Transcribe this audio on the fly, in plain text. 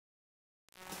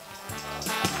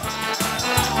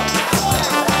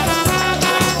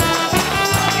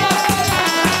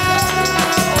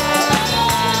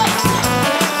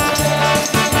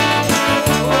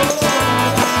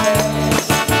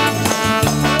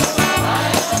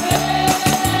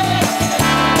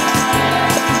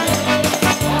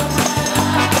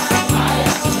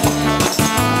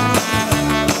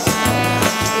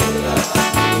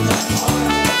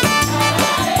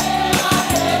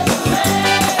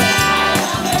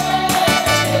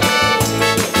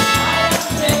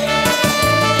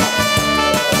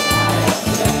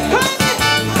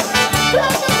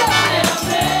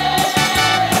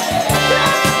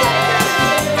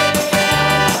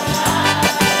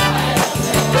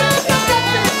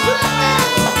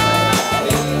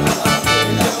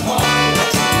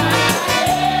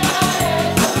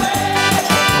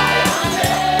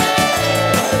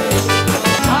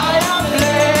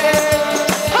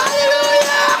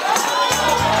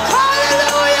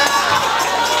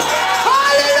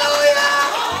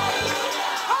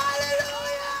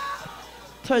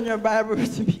Turn your Bible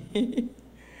with me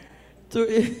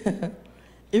to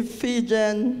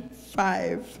Ephesians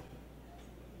 5.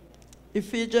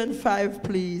 Ephesians 5,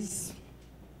 please.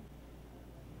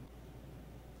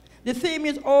 The theme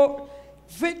is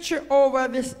victory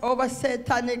over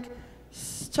satanic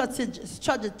strategy.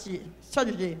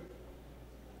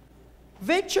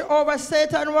 Victory over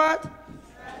Satan what?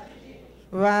 Strategy.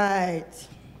 Right.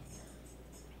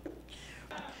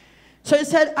 So he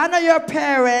said, honor your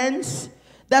parents.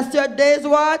 That's your days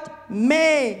what?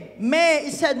 May.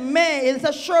 He said may. It's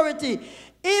a surety.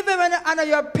 Even when you honor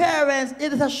your parents,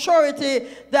 it is a surety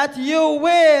that you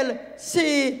will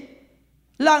see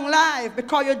long life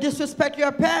because you disrespect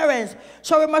your parents.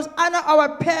 So we must honor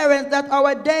our parents that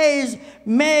our days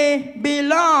may be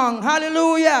long.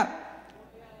 Hallelujah.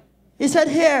 He said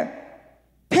here,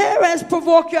 parents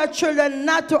provoke your children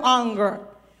not to anger.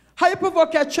 How you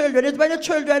provoke your children is when your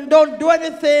children don't do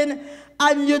anything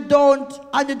and you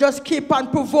just keep on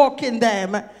provoking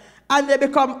them and they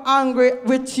become angry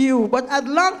with you. But as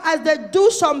long as they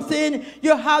do something,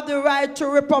 you have the right to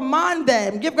reprimand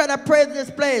them. Give God a praise in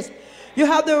this place. You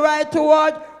have the right to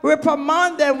what?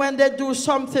 Reprimand them when they do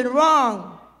something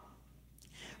wrong.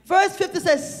 Verse 50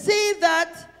 says,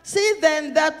 see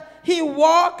then that he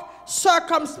walk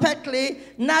circumspectly,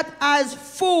 not as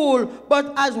fool,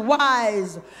 but as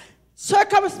wise.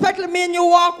 Circumspectly means you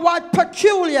walk what?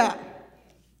 Peculiar.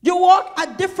 You walk a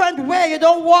different way. You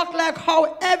don't walk like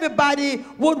how everybody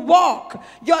would walk.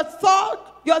 Your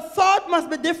thought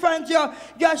must be different. Your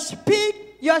speech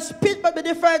must be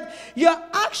different. Your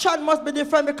action must be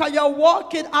different because you're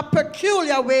walking a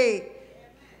peculiar way.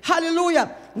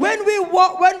 Hallelujah. When we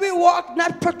walk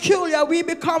not peculiar, we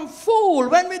become fool.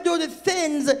 When we do the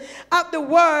things of the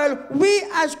world, we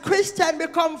as Christians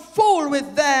become fool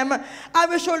with them.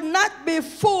 And we should not be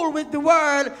fool with the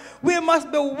world. We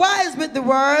must be wise with the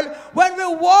world. When we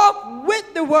walk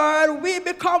with the world, we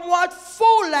become what?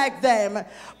 Fool like them.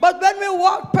 But when we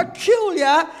walk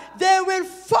peculiar, they will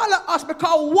follow us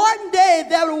because one day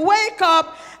they will wake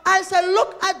up and say,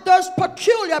 look at those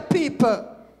peculiar people.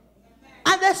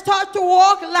 And they start to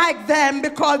walk like them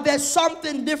because there's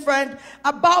something different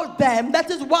about them.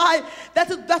 That is what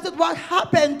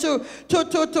happened to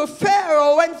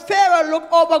Pharaoh. When Pharaoh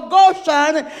looked over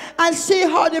Goshen and see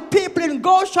how the people in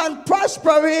Goshen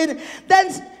prospering,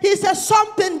 then he said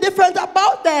something different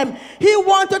about them. He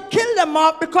wanted to kill them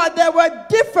off because they were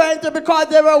different, because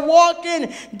they were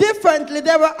walking differently,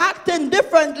 they were acting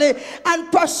differently,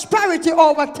 and prosperity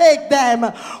overtake them.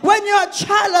 When you're a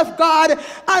child of God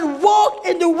and walk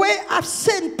in the way of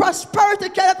sin, prosperity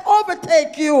cannot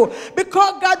overtake you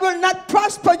because God will not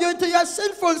prosper you into your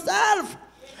sinful self.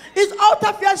 It's out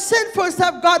of your sinful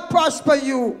self God prosper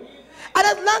you. And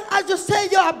as long as you say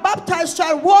you're a baptized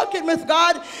child walking with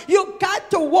God, you got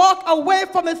to walk away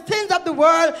from the things of the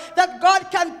world that God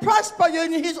can prosper you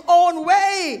in his own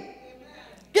way.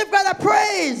 Give God a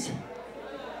praise.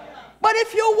 But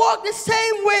if you walk the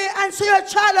same way and say you're a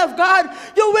child of God,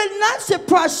 you will not see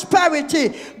prosperity.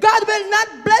 God will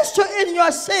not bless you in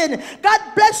your sin. God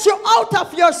bless you out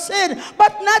of your sin,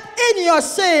 but not in your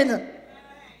sin.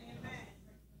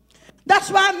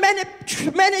 That's why many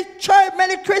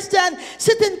Christians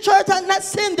sit in church and not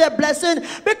seeing their blessing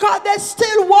because they're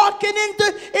still walking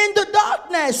into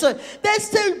darkness. They're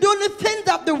still doing the things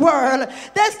of the world.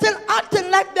 They're still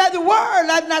acting like they're the world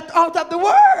and not out of the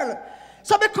world.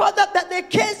 So because of that, they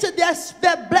can't see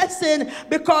their blessing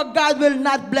because God will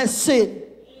not bless sin.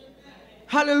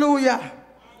 Hallelujah.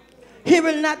 He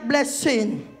will not bless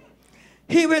sin.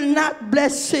 He will not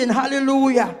bless sin.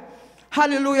 Hallelujah.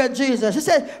 Hallelujah, Jesus. He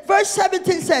said, verse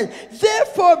 17 says,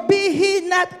 therefore be he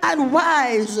not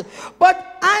unwise,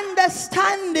 but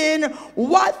understanding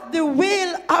what the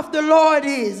will of the Lord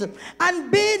is,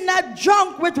 and be not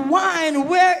drunk with wine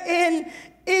wherein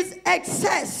is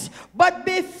excess, but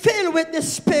be filled with the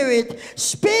Spirit,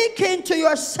 speaking to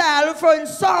yourself in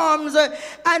psalms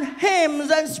and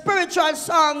hymns and spiritual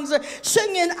songs,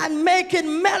 singing and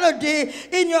making melody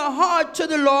in your heart to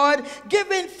the Lord,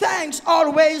 giving thanks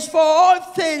always for all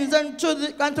things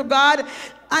unto God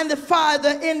and the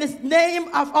Father in the name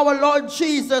of our Lord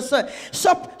Jesus.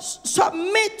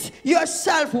 Submit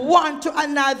yourself one to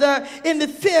another in the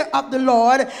fear of the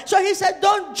Lord. So he said,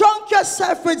 don't drunk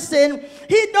yourself with sin.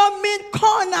 He don't mean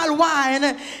carnal wine.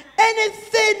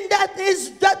 Anything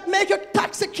that make you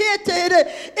intoxicated,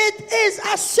 it is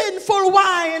a sinful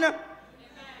wine.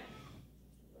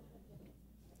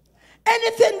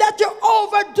 Anything that you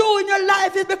overdo in your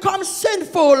life, it becomes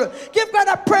sinful. Give God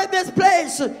a praise this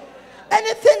place.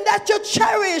 Anything that you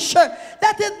cherish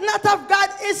that is not of God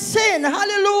is sin.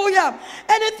 Hallelujah.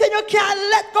 Anything you can't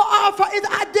let go of is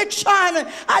addiction.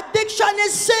 Addiction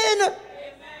is sin.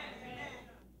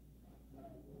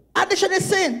 Addiction is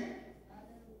sin.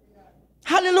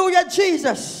 Hallelujah,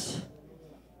 Jesus.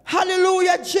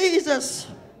 Hallelujah, Jesus.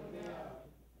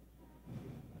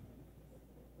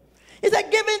 He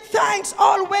said, giving thanks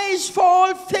always for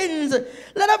all things. A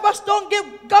lot of us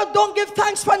God don't give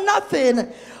thanks for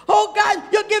nothing. Oh God,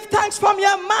 you give thanks from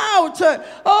your mouth.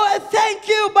 Oh, thank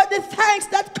you, but the thanks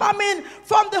that come in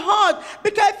from the heart.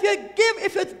 Because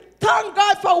if you thank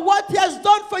God for what he has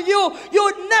done for you, you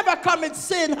would never commit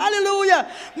sin. Hallelujah.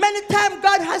 Many times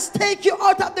God has taken you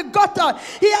out of the gutter.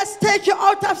 He has taken you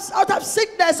out of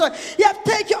sickness. He has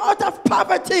taken you out of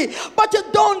poverty. But you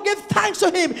don't give thanks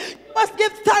to him. You must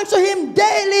give thanks to him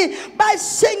daily by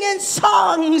singing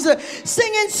songs,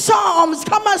 singing psalms.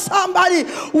 Come on, somebody.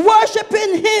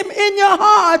 Worshiping him in your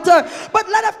heart. But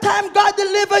a lot of time God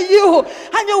deliver you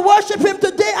and you worship him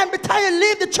today, and by the time you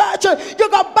leave the church, you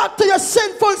go back to your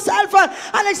sinful self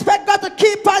and expect God to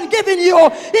keep on giving you.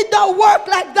 It don't work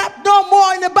like that no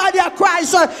more in the body of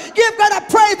Christ. Give God a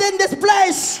praise in this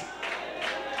place.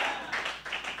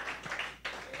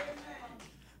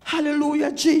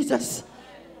 Hallelujah, Jesus.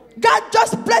 God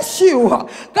just bless you.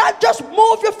 God just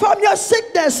move you from your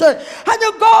sickness, and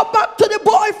you go back to the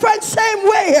boyfriend same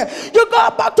way. You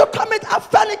go back to commit a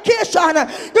fornication.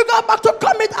 You go back to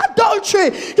commit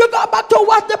adultery. You go back to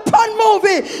watch the porn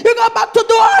movie. You go back to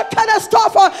do all kind of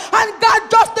stuff, and God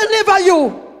just deliver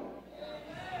you.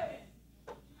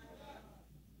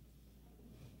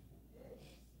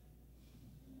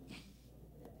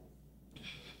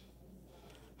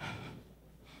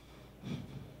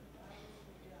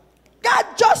 God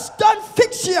just don't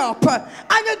fix you up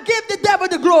and you give the devil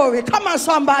the glory. Come on,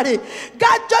 somebody.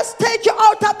 God just take you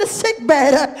out of the sick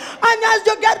bed, and as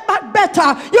you get back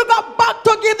better, you go back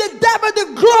to give the devil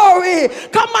the glory.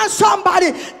 Come on, somebody.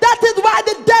 That is why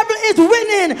the devil is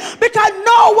winning, because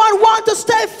no one wants to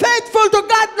stay faithful to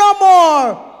God no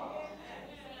more.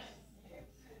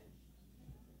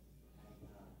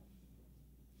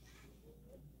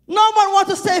 No one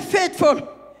wants to stay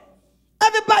faithful.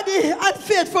 Everybody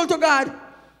unfaithful to God.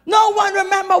 No one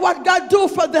remember what God do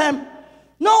for them.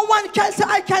 No one can say,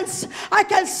 I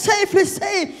can safely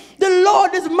say, the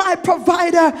Lord is my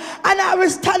provider, and I will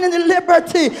stand in the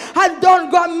liberty and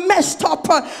don't go messed up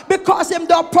because him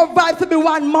don't provide for me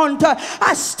 1 month.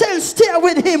 I still stay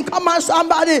with him. Come on,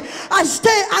 somebody. I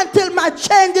stay until my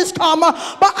changes come,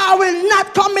 but I will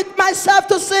not commit myself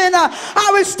to sin.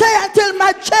 I will stay until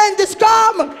my changes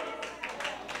come.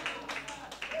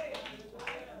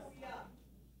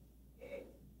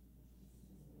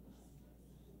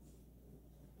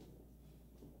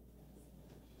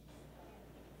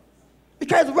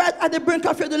 Because right at the brink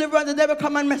of your deliverance, the devil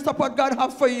come and mess up what God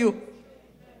has for you.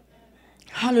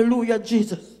 Hallelujah,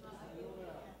 Jesus.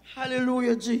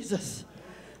 Hallelujah, Jesus.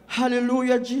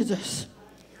 Hallelujah, Jesus.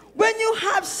 When you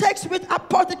have sex with a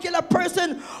particular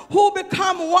person who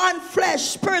become one flesh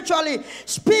spiritually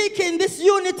speaking, this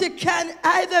unity can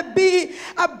either be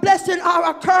a blessing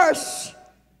or a curse.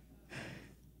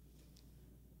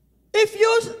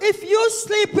 If you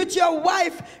sleep with your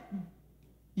wife,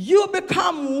 you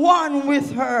become one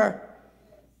with her,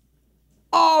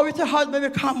 or with your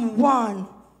husband become one.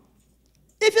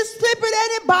 If you sleep with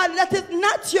anybody that is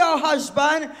not your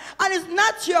husband and is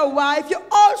not your wife, you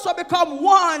also become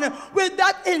one with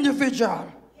that individual.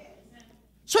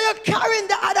 So you're carrying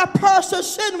the other person's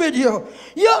sin with you.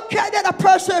 You carry the other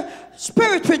person's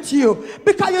spirit with you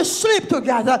because you sleep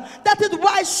together. That is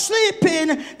why sleeping,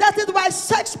 that is why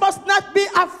sex must not be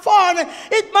a fun.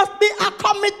 It must be a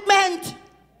commitment.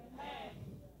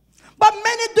 But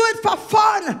many do it for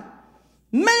fun.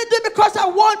 Many do it because I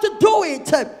want to do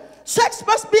it. Sex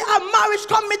must be a marriage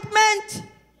commitment.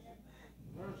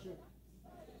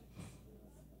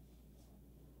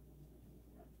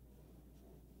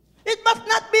 It must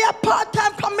not be a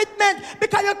part-time commitment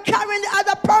because you're carrying the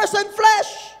other person's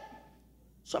flesh.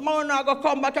 Someone now going to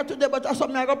come back here today, but that's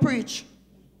something I'm going to preach.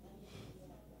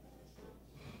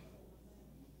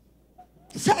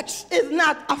 Sex is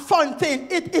not a fun thing.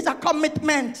 It is a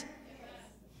commitment.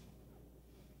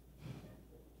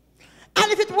 And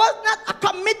if it it was not a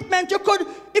commitment,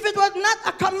 if it was not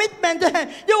a commitment,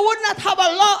 you would not have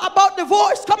a law about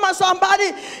divorce. Come on,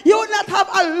 somebody. You would not have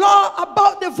a law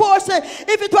about divorce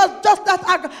if it was just that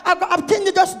a thing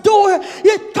you just do.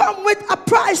 It come with a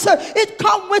price. It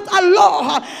come with a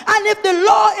law. And if the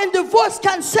law in divorce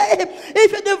can say,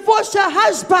 if you divorce your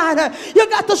husband, you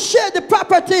got to share the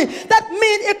property. That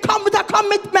means it come with a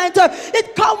commitment.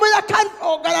 It come with a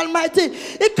oh God Almighty.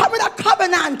 It come with a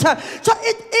covenant. So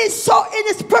it is so in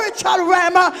the spiritual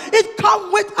realm. It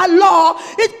come with a law.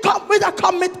 It come with a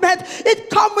commitment. It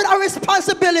come with a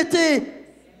responsibility.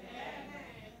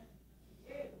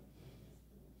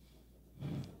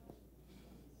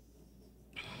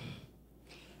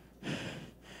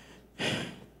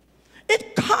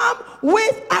 It comes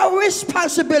with a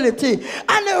responsibility.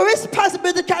 And the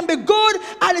responsibility can be good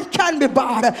and it can be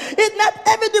bad. It's not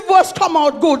every divorce come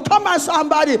out good. Come on,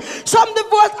 somebody. Some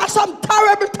divorce are some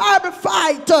terrible, terrible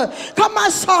fight. Come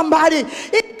on, somebody.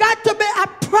 It got to be a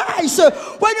price.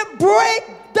 When you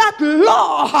break that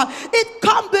law, it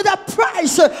comes with a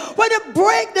price. When you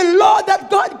break the law that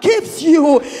God gives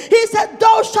you, he said,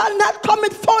 thou shalt not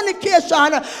commit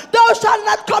fornication, thou shalt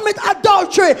not commit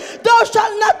adultery, thou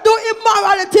shalt not do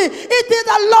immorality. It is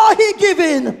a law he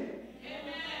given.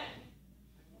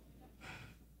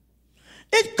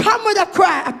 It comes with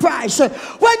a price.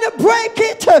 When you break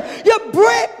it, you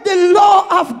break the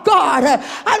law of God.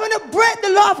 And when you break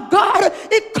the law of God,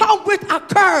 it comes with a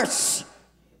curse.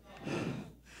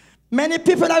 Many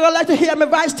people are going to like to hear my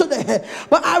voice today,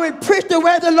 but I will preach the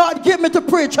way the Lord gave me to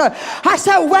preach. I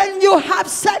said, when you have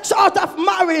sex out of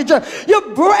marriage, you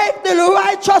break the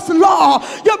righteous law.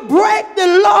 You break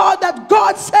the law that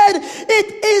God said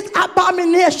it is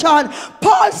abomination.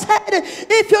 Paul said,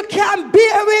 if you can't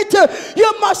bear it,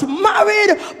 you must marry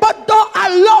it, but don't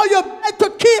allow your bed to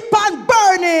keep on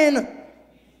burning.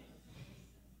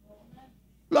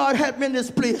 Lord, help me in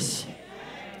this place.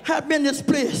 Help me in this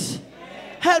place.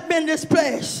 Help me in this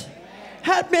place.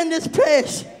 Help me in this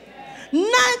place. 90%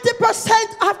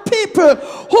 of people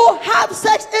who have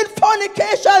sex in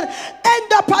fornication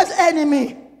end up as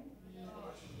enemy.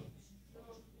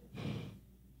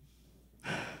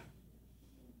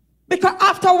 Because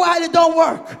after a while it don't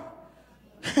work.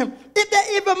 If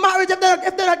they even marry, if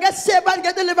they don't get saved and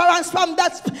get deliverance from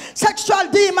that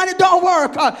sexual demon, it don't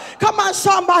work. Come on,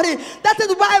 somebody. That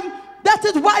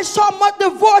is why so much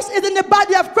divorce is in the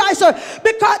body of Christ.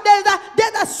 Because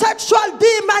there's a sexual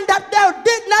demon that they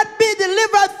did not be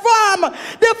delivered from.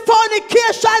 The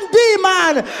fornication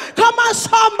demon. Come on,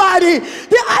 somebody.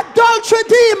 The adultery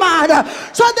demon.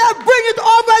 So they bring it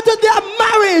over to their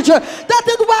marriage. That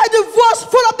is why divorce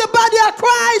full of the body of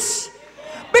Christ.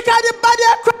 Because the body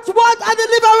of Christ wants a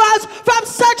deliverance from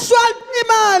sexual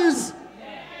demons.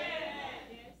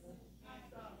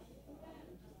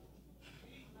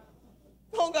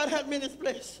 Oh, God, help me in this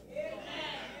place.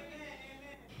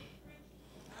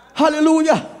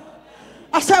 Hallelujah.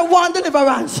 I said one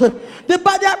deliverance. The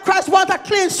body of Christ wants a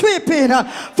clean sweeping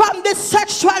from the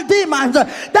sexual demons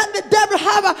that the devil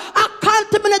have a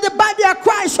contaminate the body of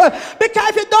Christ. Because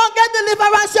if you don't get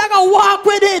deliverance, you're going to walk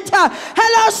with it.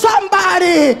 Hello,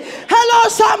 somebody. Hello,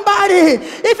 somebody.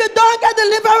 If you don't get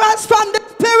deliverance from the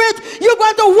spirit, you're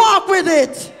going to walk with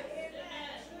it.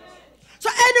 So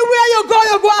anywhere you go,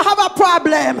 you're going to have a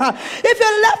problem. If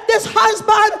you left this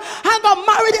husband and go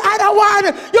marry the other one,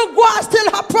 you're going to still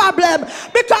have a problem.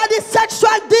 Because the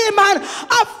sexual demon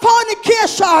of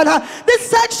fornication, the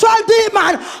sexual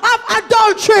demon of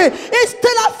adultery is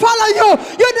still a follow you.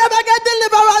 You never get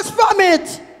deliverance from it.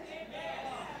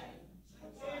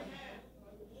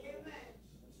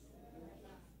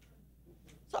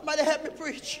 Somebody help me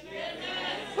preach.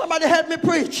 Somebody help me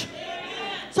preach.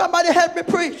 Somebody help me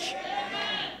preach.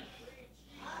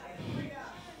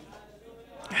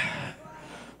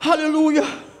 Hallelujah.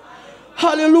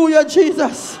 Hallelujah,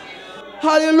 Jesus.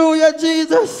 Hallelujah,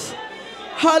 Jesus.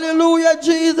 Hallelujah,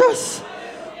 Jesus.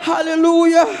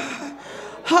 Hallelujah.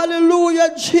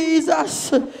 Hallelujah,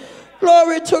 Jesus.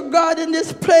 Glory to God in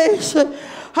this place.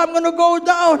 I'm going to go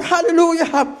down.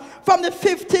 Hallelujah. From the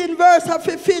 15th verse of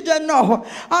Ephesians now.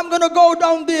 I'm going to go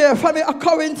down there from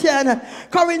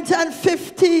Corinthians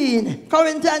 15.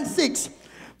 Corinthians 6.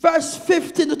 Verse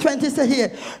 15 to 20 says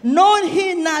here, know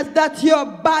ye not that your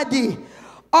body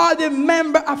are the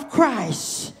member of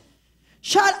Christ?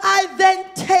 Shall I then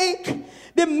take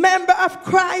the member of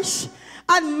Christ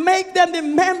and make them the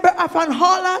member of an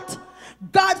harlot?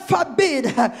 God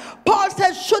forbid. Paul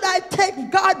said, should I take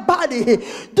God's body?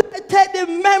 Do I take the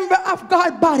member of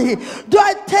God's body? Do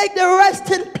I take the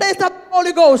resting place of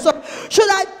Holy Ghost? Should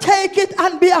I take it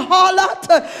and be a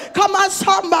harlot? Come on,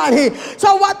 somebody.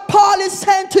 So what Paul is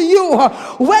saying to you,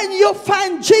 when you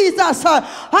find Jesus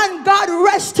and God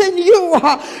rest in you,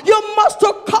 you must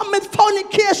come in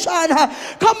fornication.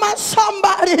 Come on,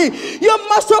 somebody. You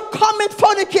must come in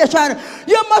fornication.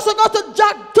 You must go to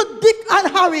Jack, to Dick and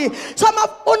Harry. Some of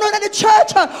you in the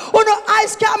church,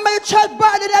 eyes can't make the church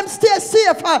brother them stay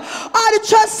safe. All the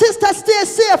church sisters stay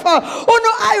safe.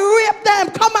 I rape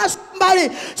them. Come on,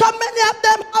 somebody. So many of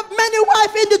them have many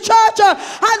wives in the church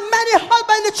and many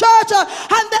husbands in the church,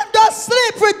 and them don't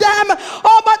sleep with them.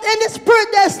 Oh, but in the spirit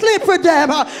they sleep with them.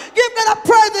 Give God a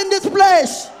praise in this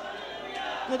place.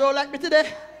 You don't like me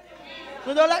today?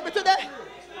 You don't like me today?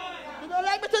 You don't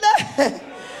like me today?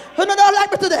 You don't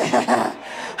like me today?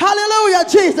 Hallelujah,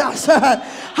 Jesus.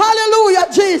 Hallelujah,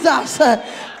 Jesus.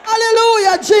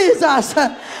 Hallelujah, Jesus.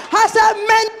 I said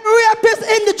men rapists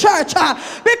in the church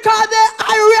because they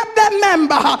rape them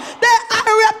member. They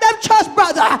rape them church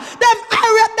brother. Them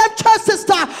rape them church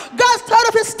sister. God's told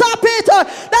us to stop it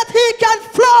that he can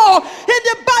flow in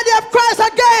the body of Christ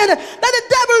again. That the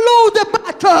devil lose the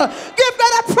battle. Give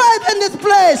God a praise in this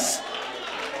place.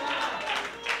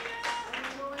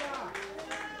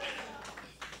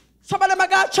 Some of them are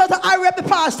going to church, I rape the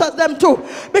pastors, them too.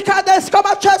 Because they come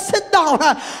to church, sit down,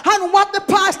 and what the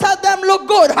pastors, them look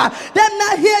good. Them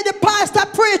not hear the pastor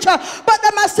preach, but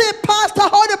them must see pastor,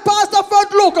 how the pastor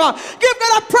front look. Give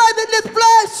God a praise in this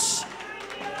place.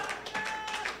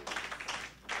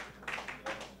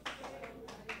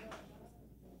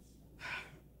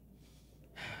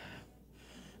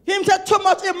 Him said too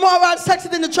much immoral sex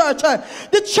in the church.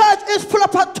 The church is full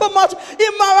of too much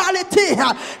immorality.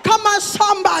 Come on,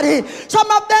 somebody.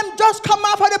 Some of them just come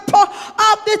off of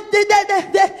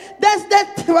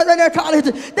what do they call it?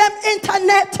 Them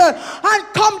internet and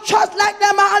come just like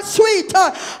them all sweet.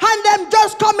 And them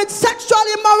just commit sexual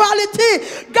immorality.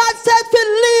 God said to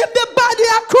leave the body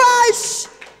of Christ.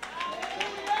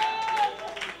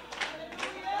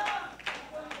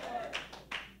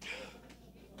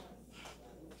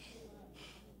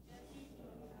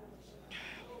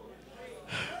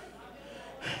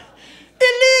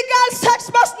 Illegal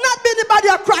sex must not be in the body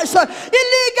of Christ.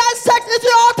 Illegal sex is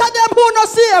the altar them who not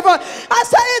save. I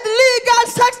say illegal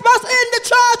sex must in the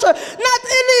church, not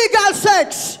illegal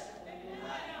sex.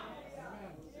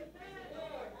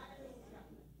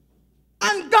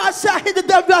 And God said the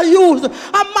devil used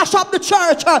and mash up the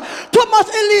church. Too much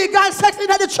illegal sex in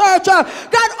the church.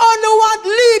 God only wants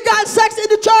legal sex in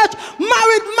the church.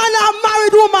 Married man and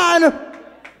married woman.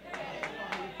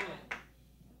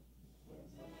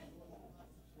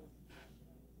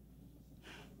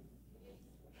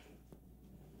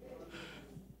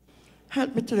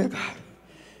 Help me today, God.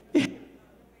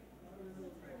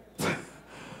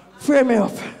 Pray me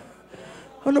up. I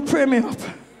want to pray me up.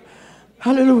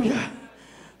 Hallelujah.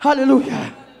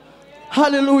 Hallelujah.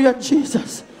 Hallelujah,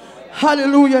 Jesus.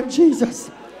 Hallelujah, Jesus.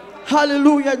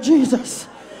 Hallelujah, Jesus.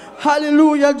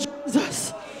 Hallelujah,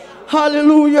 Jesus.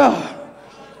 Hallelujah.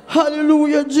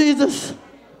 Hallelujah, Jesus.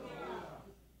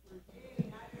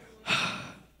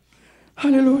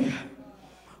 Hallelujah.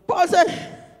 Paul said,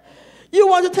 you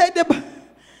want to take the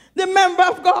member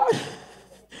of God,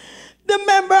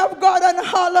 and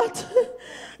harlot.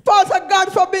 Paul said,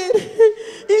 God forbid.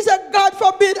 He said, God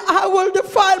forbid I will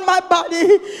defile my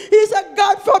body. He said,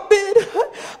 God forbid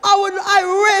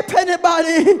I rape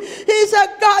anybody. He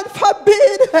said, God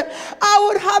forbid I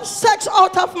would have sex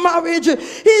out of marriage.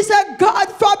 He said, God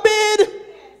forbid.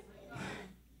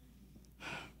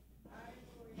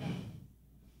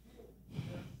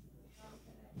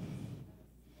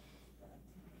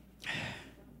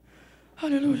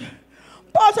 Hallelujah.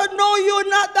 Paul said, no, you're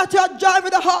not that you're joined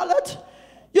with a harlot.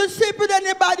 You sleep with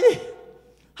anybody.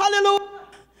 Hallelujah.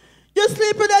 You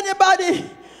sleep with anybody.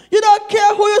 You don't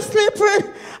care who you sleep with.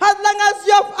 As long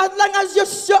as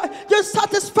you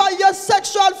satisfy your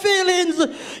sexual feelings.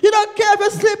 You don't care if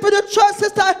you sleep with your church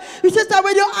sister. Your sister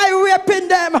with your eye raping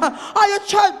them. Or your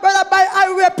church brother by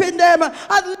eye raping them.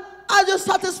 As you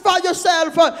satisfy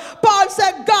yourself. Paul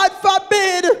said, God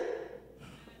forbid.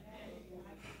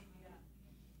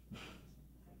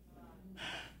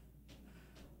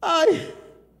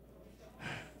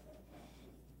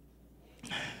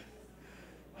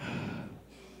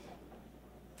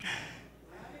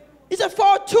 He said,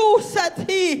 for two, said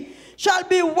he, shall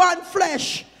be one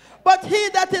flesh. But he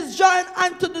that is joined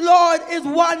unto the Lord is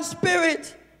one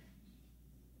spirit.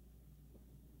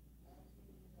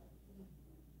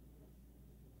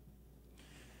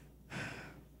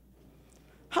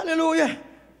 Hallelujah.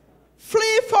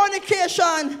 Flee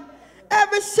fornication.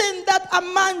 Every sin that a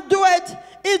man doeth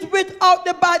is without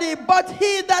the body, but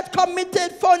he that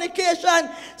committed fornication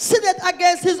sinneth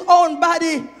against his own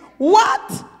body.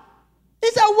 What?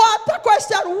 It's a what? A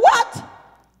question. What?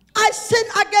 I sin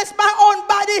against my own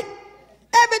body.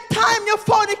 Every time you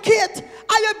fornicate,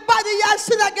 and your body you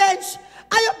sin against,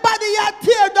 and your body you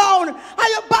tear down, and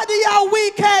your body you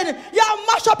weaken, you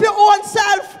mash up your own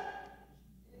self.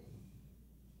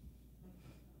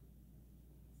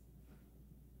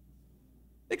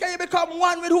 Because you become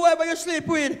one with whoever you sleep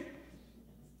with.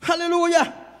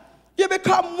 Hallelujah. You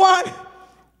become one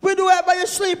with whoever you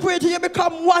sleep with. You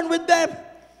become one with them.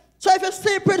 So if you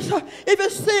sleep with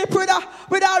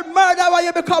a murderer,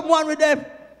 you become one with them.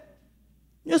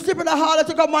 You sleep with a harlot,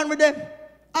 you become one with them.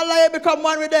 Allah, you become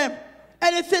one with them.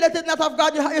 Anything that is not of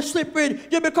God, you sleep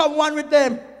with, you become one with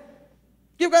them.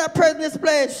 You've got to praise in this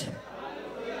place.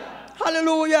 Hallelujah.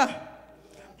 Hallelujah.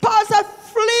 Paul said,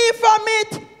 flee from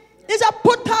it. He said,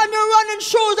 put on your running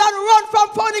shoes and run from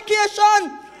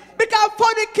fornication. Because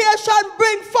fornication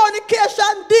brings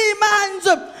fornication demons.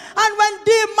 And when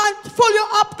demons pull you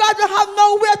up, God, you have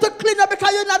nowhere to clean up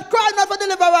because you're not crying out for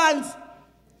deliverance.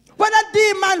 When a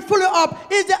demon pull you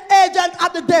up, is the agent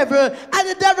of the devil. And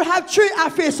the devil have three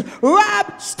offices: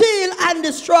 rob, steal, and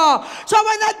destroy. So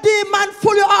when a demon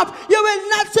pull you up, you will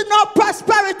not see no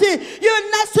prosperity. You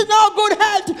will not see no good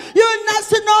health. You will not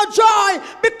see no joy.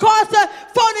 Because the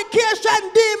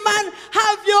fornication demon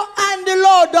have you and the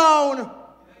low down.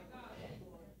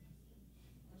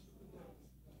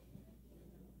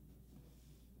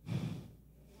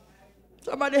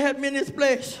 Somebody help me in this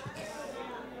place.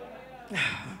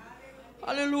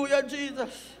 Hallelujah,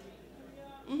 Jesus.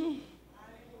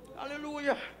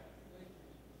 Hallelujah.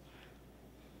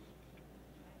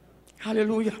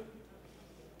 Hallelujah.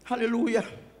 Hallelujah.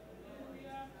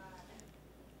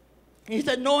 He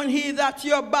said, knowing he that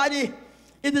your body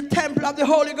is the temple of the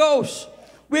Holy Ghost,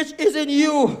 which is in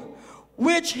you,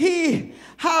 which he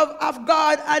have of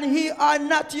God, and he are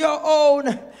not your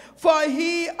own. For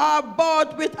ye are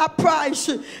bought with a price.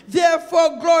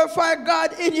 Therefore glorify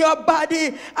God in your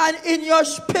body and in your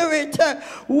spirit,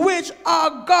 which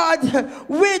are God,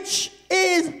 which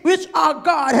are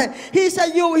God. He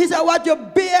said what? You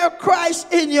bear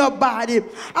Christ in your body.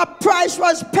 A price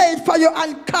was paid for you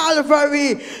on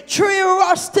Calvary. 3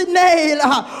 rusty nail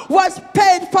was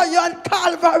paid for you on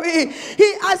Calvary.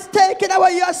 He has taken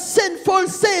away your sinful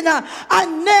sin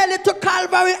and nailed it to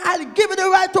Calvary and given the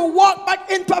right to walk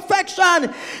back in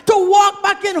perfection, to walk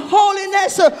back in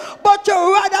holiness. But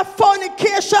you rather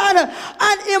fornication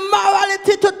and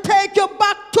immorality to take you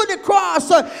back to the cross.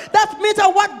 That means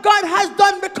that what God has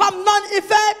done become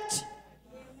non-effect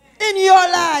in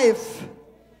your life.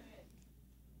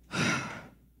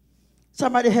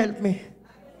 Somebody help me.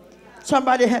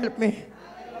 Somebody help me.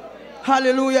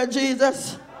 Hallelujah,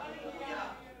 Jesus.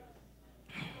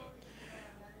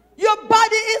 Your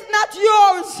body is not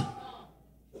yours.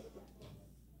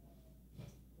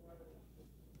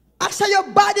 I say your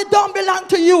body don't belong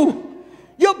to you.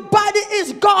 Your body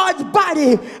is God's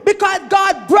body because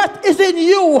God's breath is in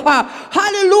you.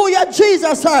 Hallelujah,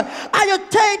 Jesus. And you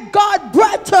take God's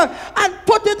breath and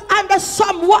put it under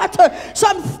some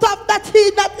stuff that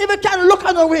he not even can look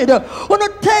on with. When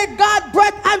you take God's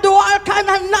breath and do all kind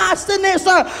of nastiness.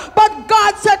 But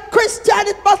God said, Christian,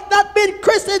 it must not be in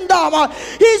Christendom.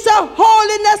 He said,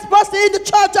 holiness must be in the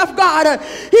church of God.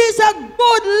 He said,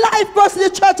 good life must be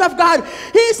in the church of God.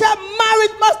 He said,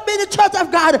 marriage must be in the church of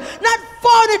God. Not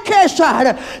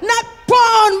fornication, not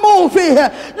porn movie.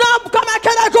 No, come on,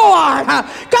 can I go on?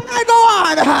 Can I go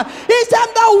on? He said,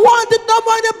 I'm not wanted no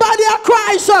more in the body of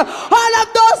Christ. All of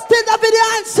those things are in the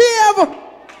unsaved.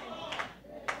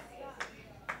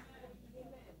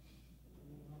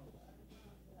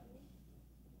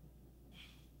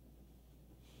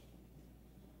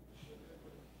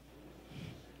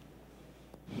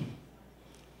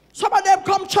 Some of them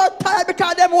come church tired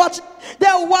because they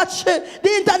watch the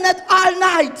internet all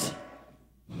night.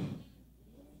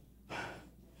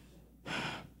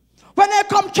 When they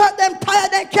come church, them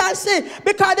tired, they can't see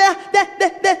because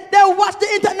they watch the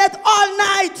internet all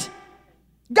night.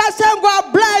 God said, I'm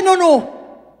going blind, no.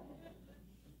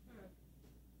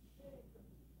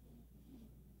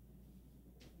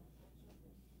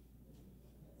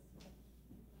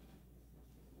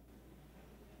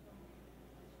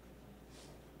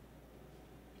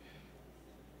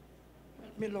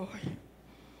 Me, Lord.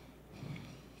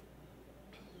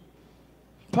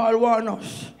 Paul warned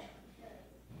us.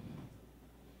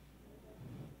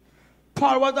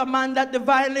 Paul was a man that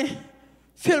divinely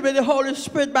filled with the Holy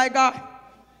Spirit by God.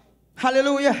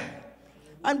 Hallelujah.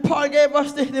 And Paul gave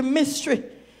us the mystery.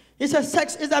 He said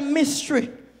sex is a mystery.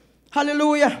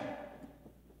 Hallelujah.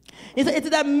 It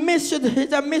is a mystery.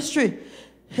 It's a mystery.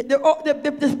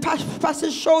 The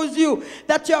passage shows you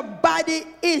that your body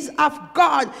is of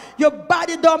God. Your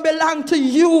body don't belong to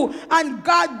you, and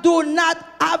God do not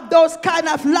have those kind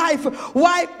of life.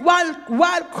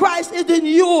 While Christ is in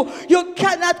you, you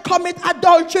cannot commit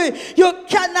adultery. You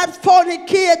cannot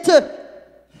fornicate.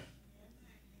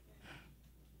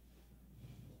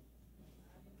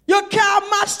 You can't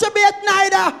masturbate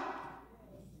neither.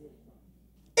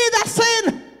 It's a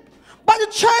sin. But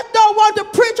the church don't want to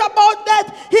preach about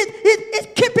that.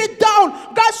 It keep it down.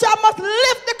 God said, I must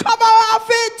lift the cover off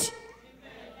it.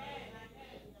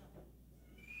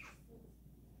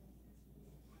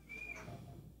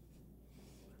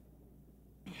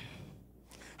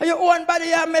 And your own body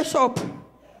you mess up.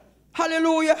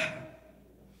 Hallelujah.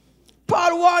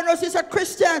 Paul warned us, he's a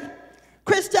Christian.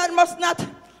 Christian must not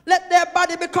let their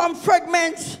body become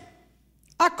fragments.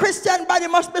 A Christian body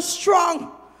must be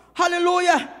strong.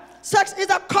 Hallelujah. Sex is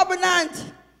a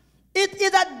covenant. It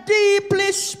is a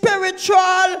deeply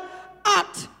spiritual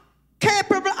act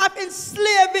capable of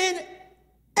enslaving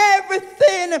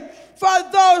everything for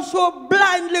those who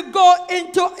blindly go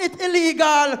into it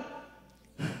illegal.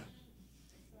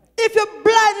 If you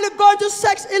blindly go into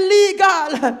sex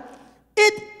illegal,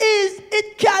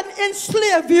 it can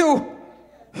enslave you.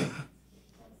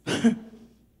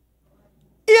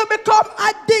 You become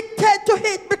addicted to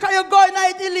it because you're going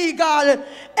out illegal.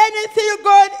 Anything you're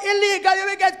going illegal, you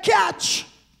will get catch.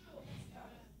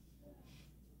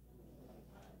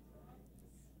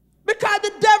 Because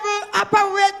the devil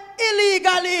operates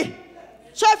illegally.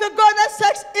 So if you're going to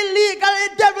sex illegally,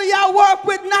 the devil you work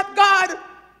with, not God.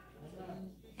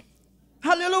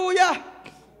 Hallelujah.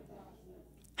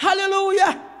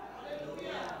 Hallelujah.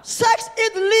 Sex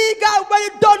is legal when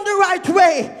it's done the right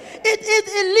way. It is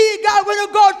illegal when you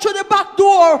go through the back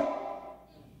door.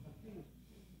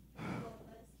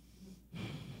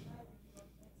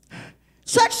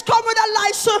 Sex comes with a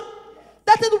license.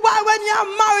 That is why when you are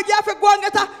married, you have to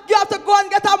go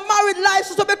and get a married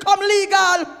license to become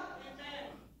legal.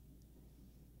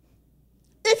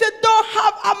 If you don't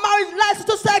have a marriage license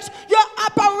to sex, you're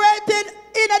operating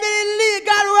in an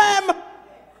illegal realm.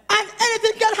 And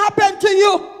anything can happen to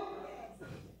you.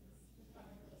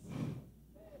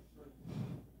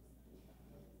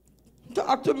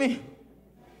 Talk to me.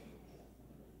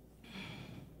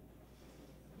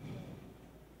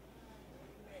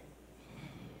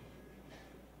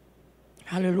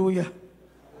 Hallelujah.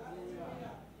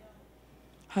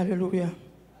 Hallelujah.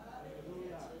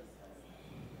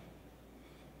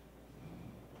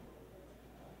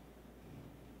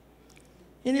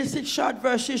 In this 6 short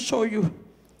verse, he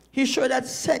showed that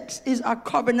sex is a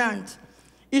covenant.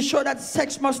 He showed that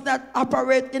sex must not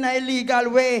operate in an illegal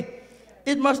way.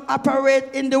 It must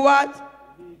operate in the what?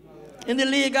 In the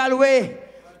legal way.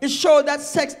 It showed that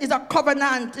sex is a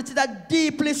covenant. It is a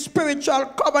deeply spiritual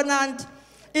covenant.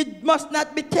 It must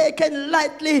not be taken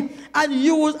lightly and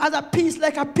used as a piece,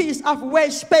 like a piece of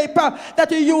waste paper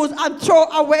that you use and throw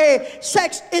away.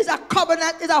 Sex is a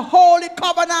covenant. It's a holy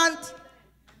covenant.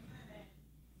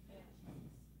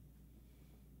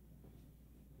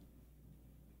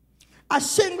 A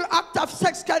single act of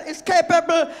sex is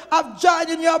capable of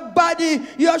joining your body,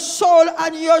 your soul,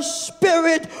 and your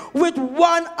spirit with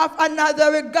one of another,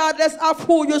 regardless of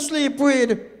who you sleep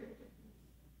with.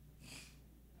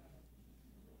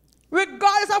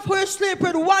 Regardless of who you sleep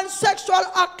with, one sexual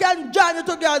act can join you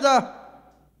together.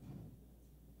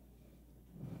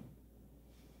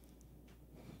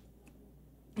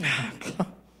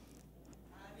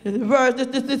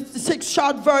 The 6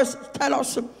 short verse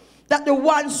tells us that the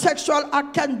one sexual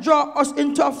act can draw us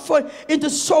into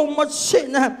so much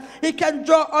sin. It can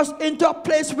draw us into a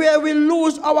place where we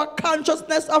lose our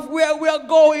consciousness of where we are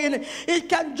going. It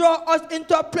can draw us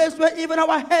into a place where even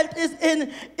our health is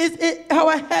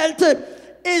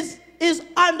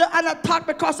under an attack,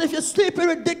 because if you're sleeping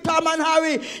with Dick, Tom, and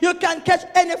Harry, you can catch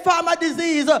any form of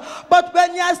disease. But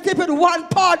when you're sleeping with one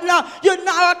partner, you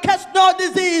never catch no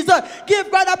disease.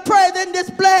 Give God a praise in this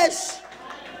place.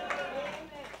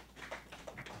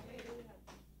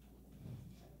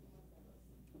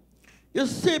 You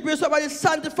sleep with somebody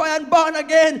sanctified and born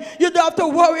again. You don't have to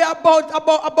worry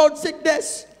about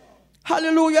sickness.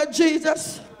 Hallelujah,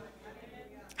 Jesus.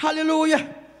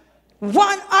 Hallelujah.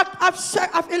 One act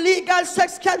of illegal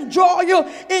sex can draw you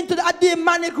into the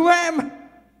demonic realm.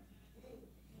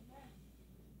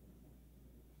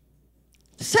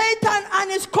 Satan and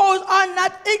his cause are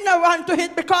not ignorant to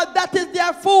it, because that is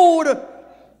their food.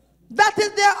 That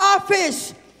is their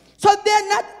office. So they're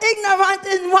not ignorant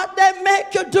in what they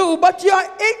make you do, but you're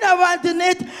ignorant in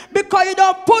it because you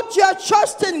don't put your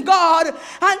trust in God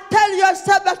and tell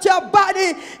yourself that your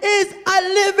body is a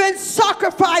living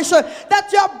sacrifice,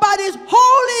 that your body is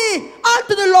holy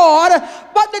unto the Lord.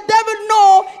 But the devil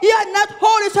knows you are not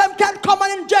holy, so he can come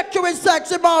and inject you with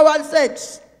sex, immoral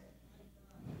sex.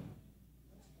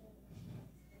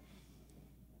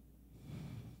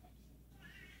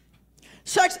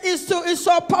 Sex is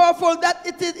so powerful that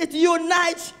it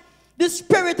unites the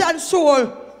spirit and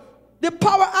soul. The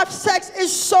power of sex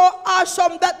is so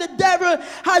awesome that the devil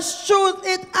has chosen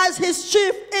it as his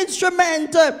chief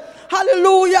instrument.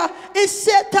 Hallelujah. It's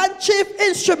Satan's chief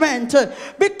instrument.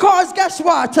 Because guess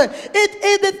what? It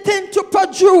is the thing to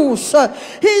produce.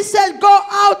 He said, go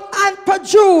out and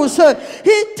produce.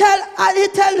 He tell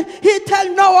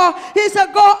Noah, he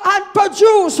said, go and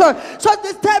produce. So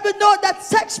the devil knows that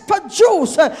sex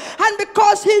produce. And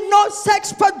because he knows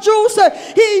sex produce,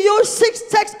 he used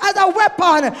sex as a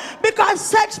weapon. Because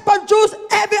sex produce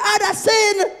every other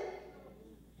sin.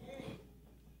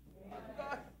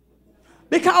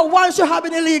 Because once you have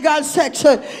an illegal sex,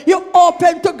 you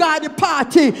open to God the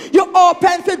party. You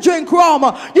open to drink rum.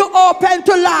 You open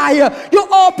to lie. You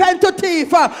open to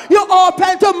thief. You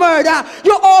open to murder.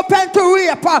 You open to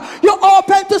rape. You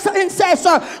open to incest.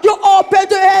 You open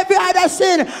to every other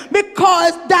sin.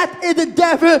 Because that is the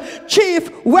devil's chief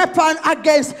weapon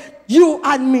against you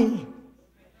and me.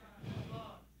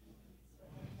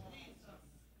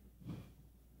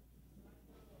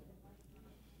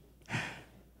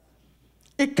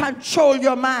 It controls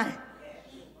your mind.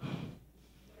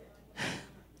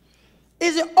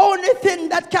 It's the only thing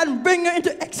that can bring you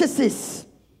into excesses.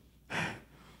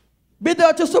 Be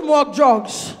there to smoke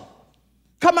drugs.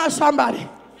 Come on, somebody.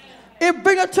 It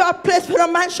brings you to a place where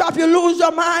the man shop, you lose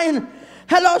your mind.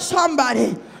 Hello,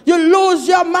 somebody. You lose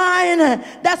your mind.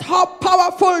 That's how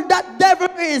powerful that devil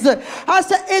is. I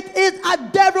said it is a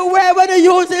devil way when you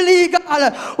use illegal.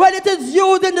 When it is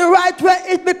used in the right way,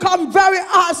 it becomes very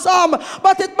awesome.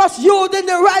 But it must use in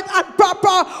the right and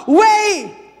proper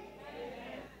way.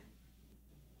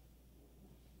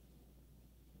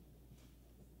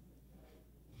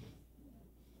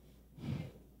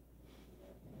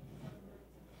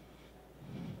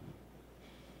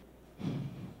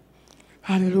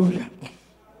 Hallelujah.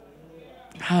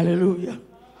 Hallelujah.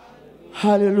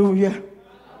 Hallelujah.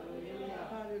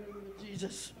 Hallelujah,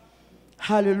 Jesus.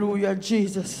 Hallelujah,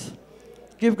 Jesus.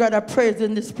 Give God a praise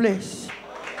in this place.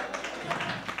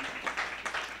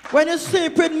 When you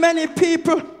sleep with many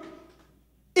people,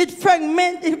 it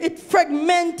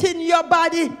fragmenting your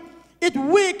body. It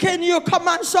weakens you. Come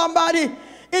on, somebody.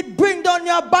 It brings down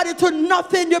your body to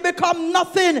nothing. You become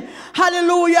nothing.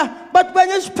 Hallelujah. But when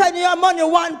you spend your money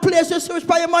one place, you spend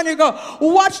your money go.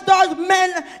 Watch those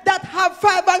men that have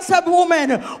 5 and 7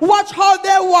 women. Watch how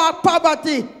they walk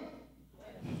poverty.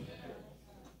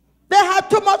 They have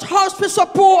too much house to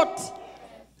support.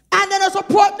 And then they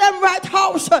support them right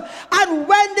house. And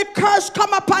when the curse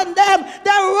come upon them, they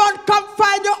run, come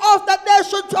find the house that they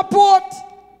should support.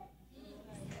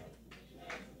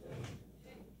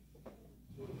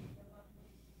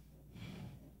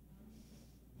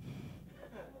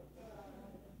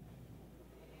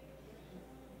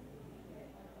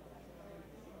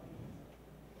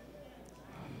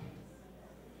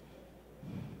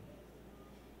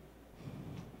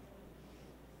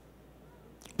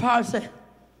 Paul said,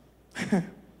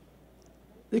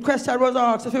 the question was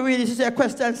asked, if you read it, he said,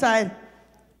 question sign.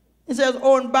 He says,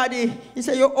 own body. He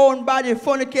said, your own body,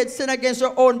 fornicate, sin against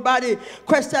your own body.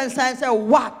 Question sign said,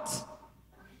 what?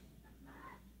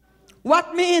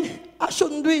 What mean I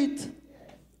shouldn't do it?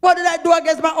 What did I do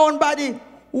against my own body?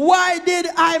 Why did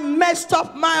I mess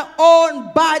up my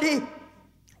own body?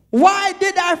 Why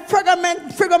did I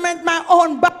fragment my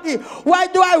own body? Why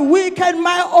do I weaken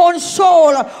my own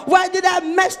soul? Why did I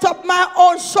mess up my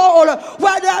own soul?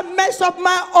 Why did I mess up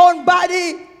my own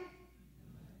body?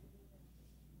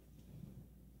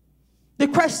 The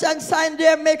question sign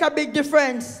there make a big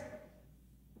difference.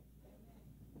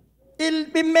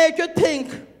 It make you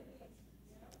think.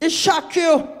 It shock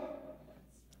you.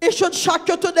 It should shock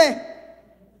you today.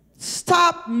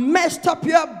 Stop messed up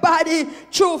your body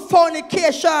through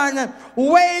fornication.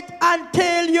 Wait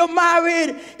until you're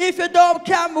married. If you don't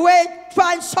can wait,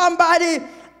 find somebody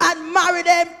and marry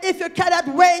them. If you cannot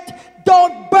wait,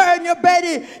 don't burn your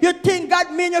body. You think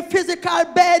God mean your physical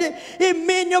bed. He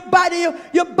mean your body.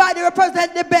 Your body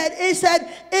represents the bed. He said,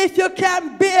 if you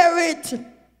can bear it,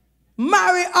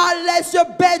 marry unless your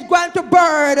bed going to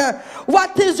burn.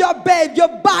 What is your bed? Your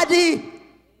body.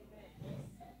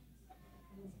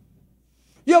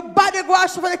 Your body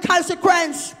goes for the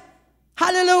consequence.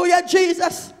 Hallelujah,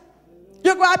 Jesus.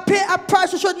 You're going to pay a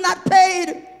price you should not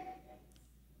pay.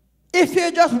 If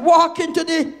you just walk into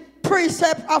the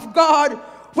precept of God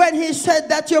when he said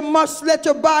that you must let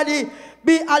your body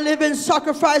be a living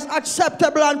sacrifice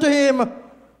acceptable unto him.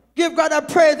 Give God a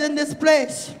praise in this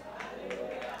place.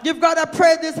 Give God a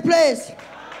praise in this place.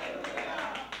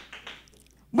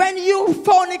 When you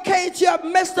fornicate, you have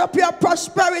messed up your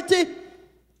prosperity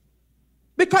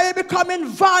because you become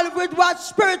involved with what?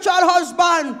 Spiritual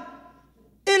husband,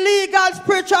 illegal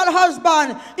spiritual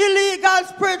husband, illegal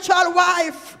spiritual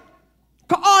wife.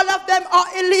 All of them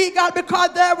are illegal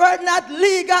because they were not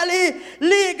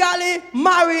legally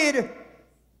married.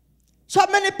 So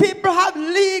many people have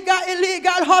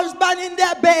illegal husband in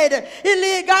their bed,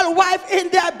 illegal wife in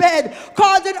their bed,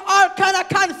 causing all kind of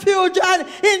confusion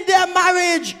in their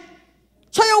marriage.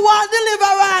 So you want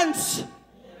deliverance.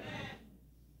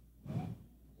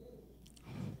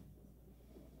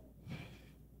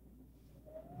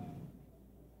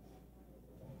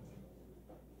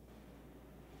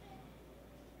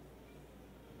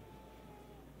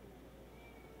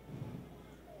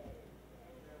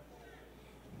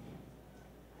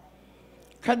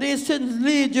 Because these sins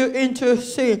lead you into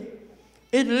sin.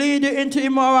 It leads you into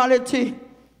immorality.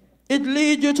 It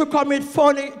leads you to commit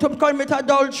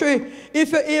adultery.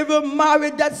 If you're even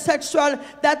married, that sexual,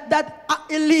 that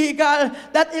illegal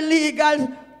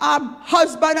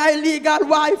husband or illegal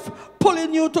wife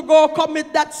pulling you to go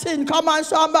commit that sin. Come on,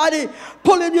 somebody.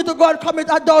 Pulling you to go and commit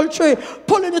adultery.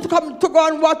 Pulling you to go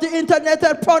and watch the internet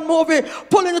and porn movie.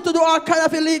 Pulling you to do all kind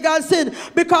of illegal sin.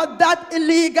 Because that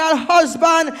illegal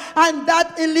husband and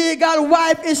that illegal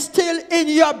wife is still in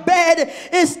your bed.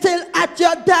 Is still at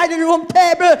your dining room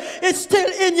table. It's still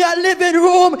in your living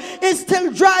room. It's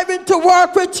still driving to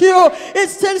work with you.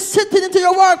 It's still sitting into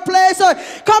your workplace.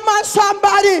 Come on,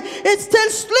 somebody. It's still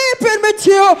sleeping with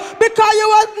you because you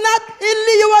was not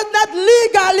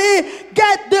legally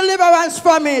get deliverance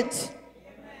from it.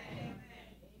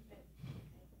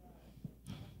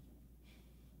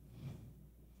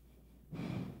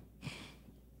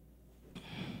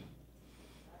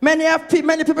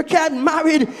 Many people can't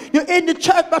marry. You're in the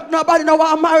church, but nobody know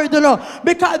I'm married, you know.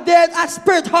 Because there's a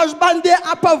spirit husband there,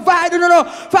 a provider, you know,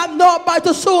 from nobody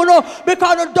to soon, you know,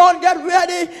 because you don't get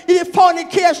ready. The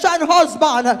fornication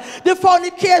husband, the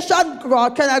fornication,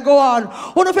 God, can I go on?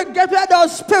 When you get rid of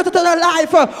those spirits in your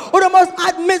life, you must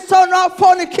admit some now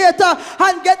fornicator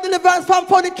and get deliverance from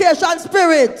fornication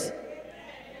spirit.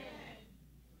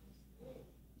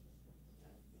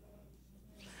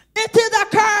 It is a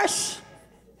curse.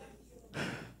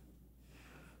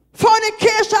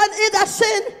 Fornication is a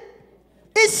sin.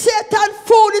 It's Satan's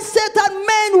food. It's Satan's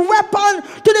main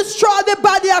weapon to destroy the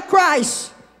body of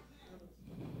Christ.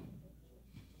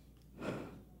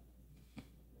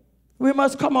 We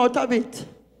must come out of it.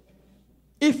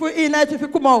 If we're in it, if we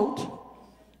come out,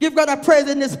 give God a praise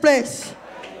in this place.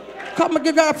 Come and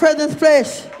give God a praise in this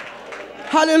place.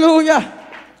 Hallelujah.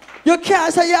 You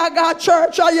can't say you got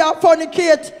church or you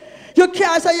fornicate. You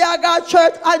can't say you got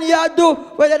church and you do,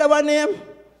 what is that one name?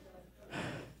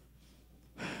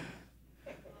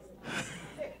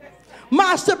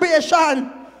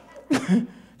 Masturbation.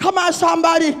 Come on,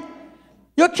 somebody.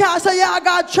 You can't say you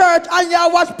got church and you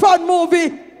watch porn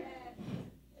movie.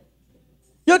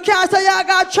 You can't say you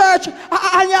got church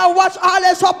and you watch all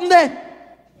this something there.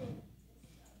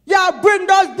 You bring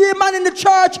those demons in the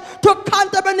church to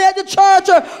contaminate the church.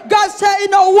 God said he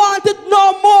don't want it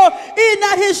no more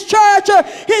in his church.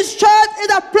 His church is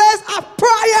a place of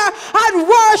prayer and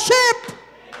worship.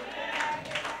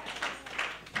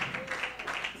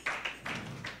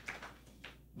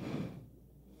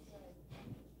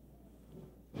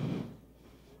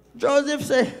 Joseph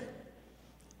said,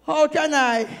 how can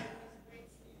I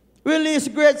release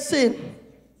great sin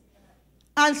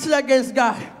and sin against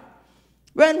God?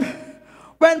 When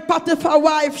Potiphar's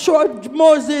wife showed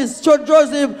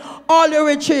Joseph all the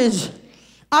riches,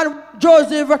 and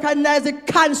Joseph recognized the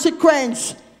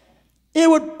consequence he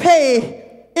would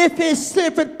pay if he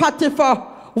slept with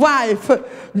Potiphar's wife.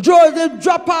 Joseph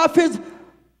dropped off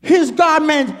his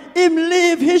garment, him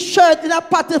leave his shirt in a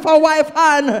Potiphar's wife's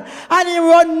hand, and he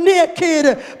run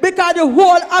naked because the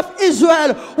whole of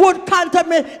Israel would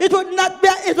contaminate. It would not be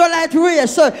an Israelite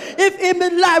race if he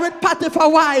been lie with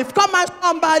Potiphar's wife. Come on,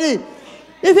 somebody.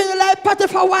 If he like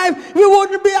Potiphar's wife, we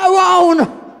wouldn't be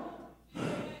around.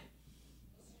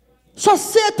 So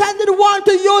Satan didn't want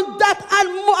to use that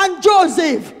on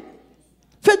Joseph.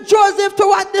 For Joseph to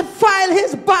want to defile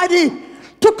his body,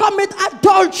 to commit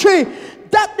adultery,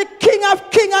 that the King of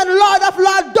Kings and Lord of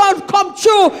Lords don't come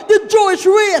through the Jewish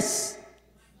race.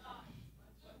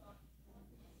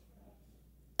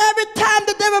 Every time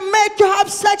the devil make you have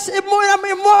sex in an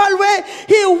immoral way,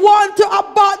 he wants to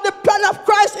abort the plan of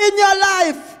Christ in your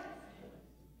life.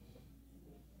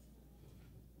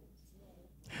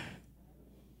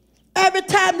 Every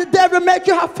time the devil make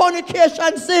you have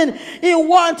fornication sin, he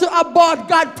wants to abort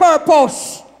God's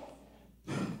purpose.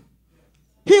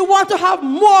 He wants to have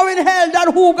more in hell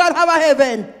than who God have in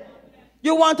heaven.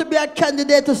 You want to be a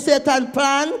candidate to Satan's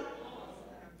plan?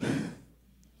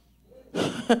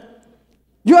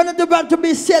 You want to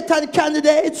be Satan's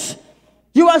candidates?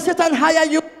 You want Satan hire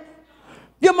you?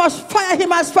 You must fire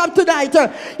him as from tonight.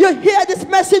 You hear this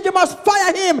message, you must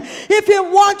fire him. If you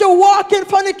want to walk in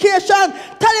fornication,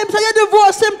 tell him, so you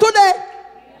divorce him today.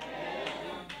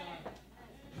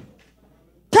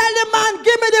 Tell the man,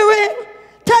 give me the ring.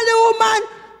 Tell the woman,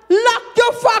 lock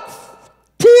your fuck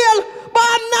tail, but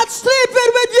I'm not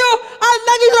sleeping with you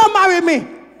unless you don't marry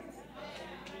me.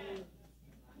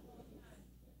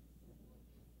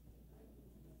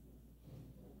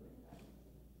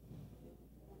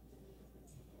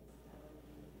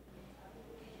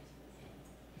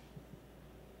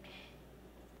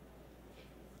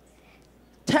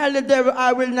 Tell the devil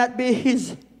I will not be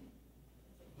his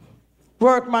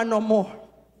workman no more.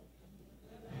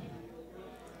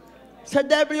 Say,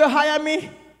 devil, you hire me,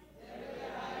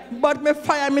 but me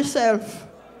fire myself.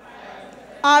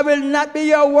 I will not be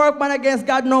your workman against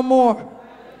God no more.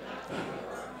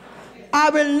 I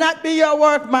will not be your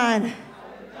workman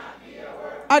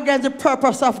against the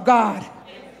purpose of God.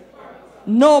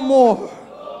 No more.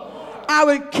 I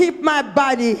will keep my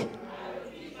body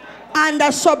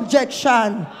under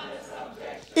subjection.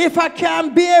 If I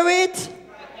can't bear it,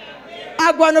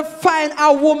 I'm going to find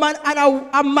a woman and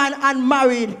a man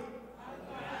unmarried.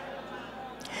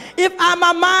 If I'm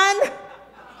a man,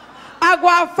 I'm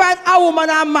going to find a woman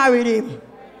and marry him.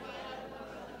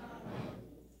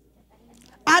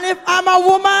 And if I'm a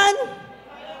woman,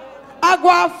 I'm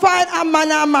going to find a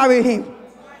man and marry him.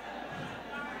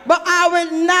 But I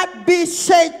will not be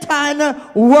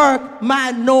Satan's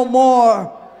workman no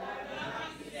more.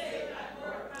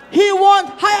 He won't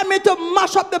hire me to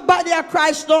mash up the body of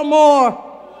Christ no more.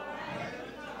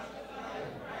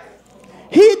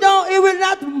 He will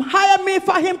not hire me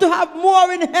for him to have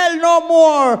more in hell no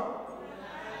more.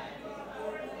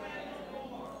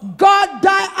 God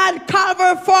died on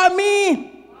Calvary for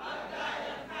me.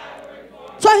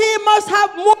 So he must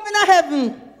have more in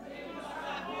heaven.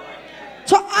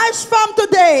 So as from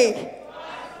today,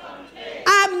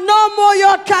 I'm no more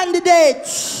your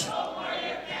candidate.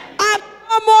 I'm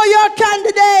no more your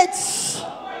candidates.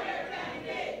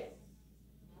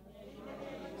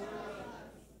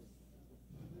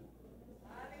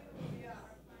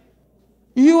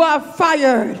 You are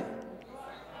fired.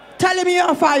 Tell him you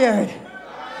are fired.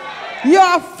 You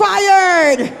are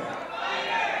fired.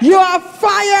 You are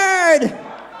fired.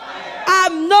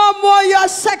 I'm no more your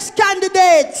sex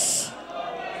candidates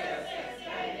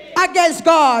against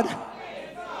God.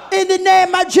 In the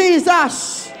name of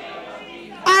Jesus.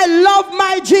 I love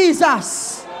my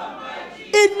Jesus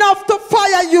enough to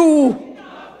fire you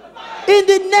in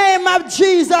the name of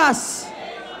Jesus.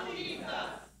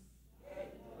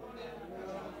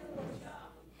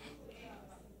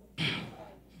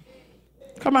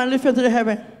 Come on, lift into the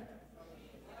heaven.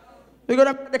 We're going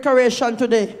to make a declaration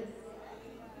today.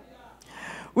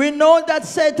 We know that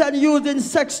Satan using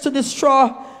sex to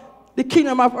destroy the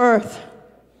kingdom of earth.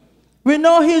 We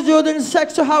know he's using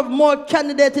sex to have more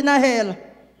candidates in hell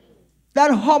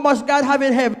than how much God have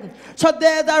in heaven. So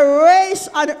there's a race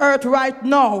on earth right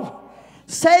now.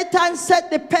 Satan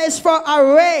set the pace for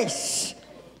a race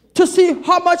to see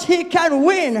how much he can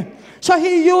win. So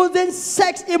he using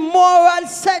sex, immoral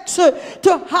sex,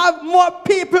 to have more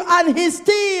people on his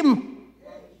team.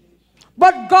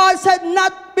 But God said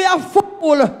not be a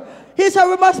fool. He said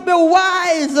we must be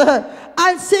wise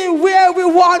and see where we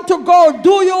want to go.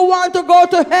 Do you want to go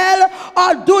to hell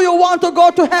or do you want to go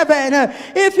to heaven?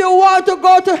 If you want to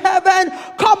go to heaven,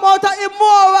 come out of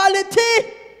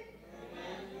immorality.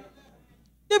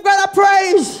 Give God a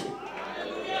praise.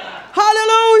 Hallelujah.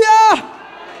 Hallelujah.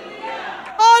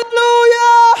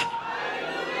 Hallelujah.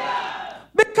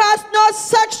 Because no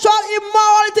sexual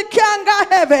immorality can go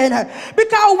heaven.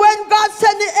 Because when God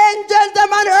sent the angels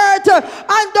them on earth,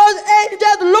 and those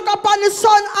angels look upon the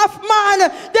Son of Man,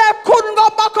 they couldn't go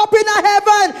back up in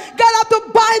heaven. God had to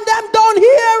bind them down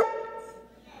here.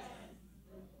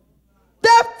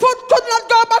 Their foot could not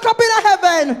go back up in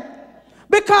heaven.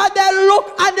 Because they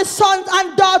look at the sons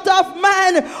and daughters of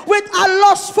man with a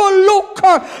lustful look.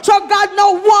 So God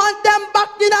no want them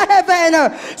back in heaven.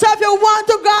 So if you want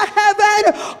to go to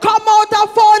heaven, come out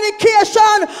of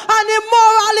fornication and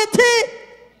immorality.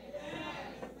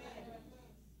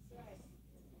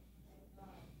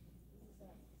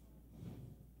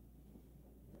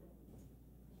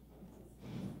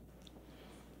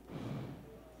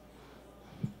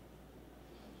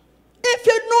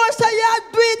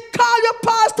 your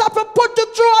pastor to put you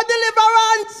through a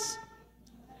deliverance.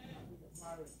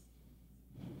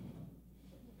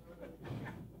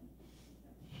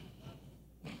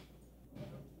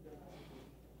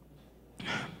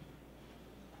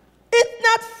 It's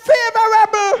not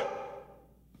favorable.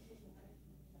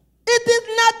 It is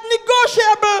not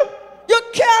negotiable. You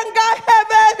can't go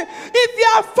heaven if you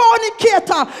are a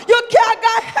fornicator. You can't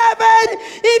go heaven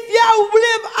if you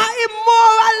live an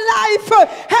immoral life.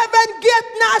 Heaven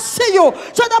gate not see you.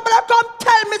 So nobody come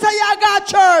tell me that you got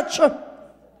church.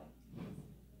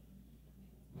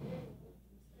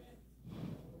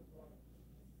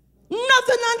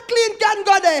 Nothing unclean can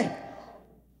go there.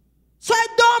 So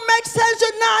it don't make sense.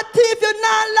 You're not thief, you're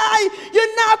not lie,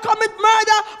 you're not commit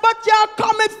murder, but you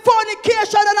commit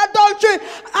fornication and adultery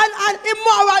and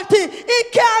immorality.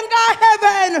 It can't go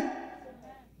heaven.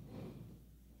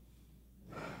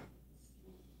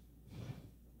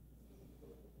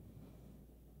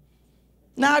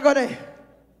 Now I go there.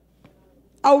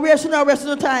 I'm wasting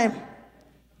the time.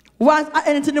 Once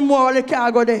anything immoral, you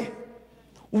can't go there.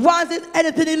 Once it's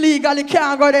anything illegal, you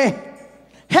can't go there.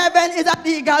 Heaven is a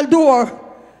legal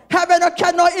door. Heaven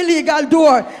cannot illegal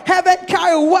door. Heaven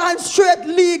carry one straight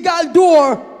legal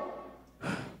door.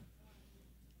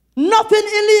 Nothing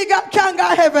illegal can go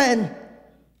heaven.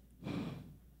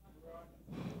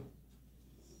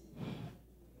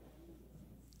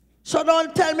 So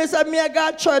don't tell me, say, me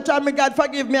God church and me God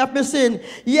forgive me of my sin.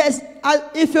 Yes,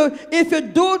 if you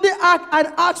do the act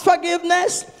and ask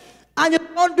forgiveness and you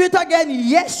don't do it again,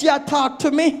 yes, you talk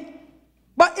to me.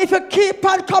 But if you keep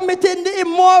on committing the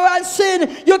immoral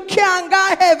sin, you can't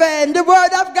go heaven. The word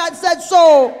of God said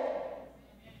so.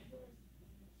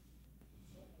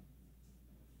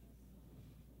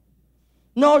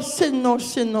 No sin, no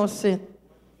sin, no sin.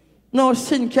 No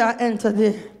sin can enter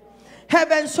there.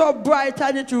 Heaven so bright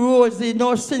and it's rosy,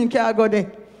 no sin can go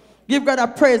there. Give God a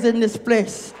praise in this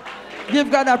place. Give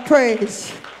God a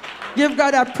praise. Give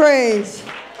God a praise.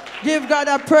 Give God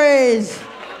a praise.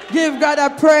 Give God a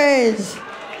praise.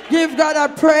 Give God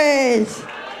a praise.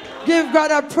 Give God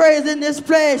a praise in this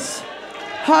place.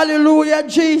 Hallelujah,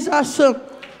 Jesus.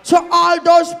 So all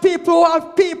those people who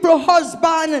have people,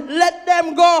 husband, let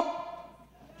them go.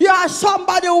 You are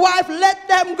somebody's wife, let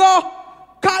them go.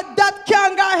 Because that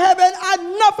can't go heaven.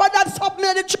 Enough of that something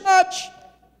in the church.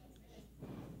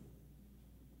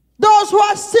 Those who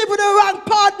are sleeping with the wrong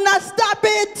partner, stop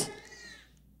it.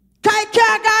 Because it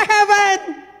can't go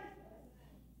heaven.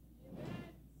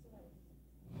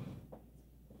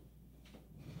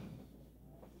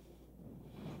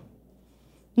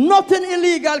 Nothing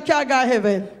illegal can go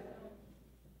heaven.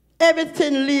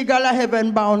 Everything legal are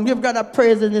heaven bound. Give God a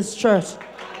praise in this church.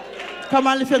 Come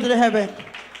on, lift you to the heaven.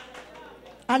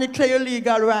 And declare your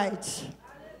legal rights.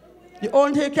 The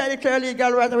only thing you can declare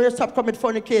legal rights is when you stop committing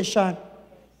fornication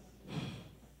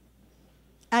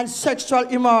and sexual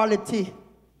immorality.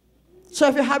 So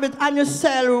if you have it on your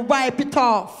cell, wipe it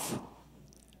off.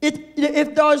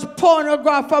 If there's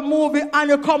pornography movie on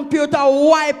your computer,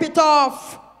 wipe it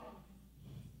off.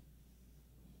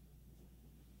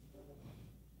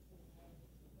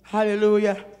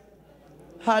 Hallelujah.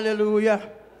 Hallelujah.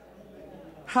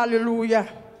 Hallelujah.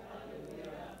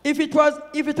 If it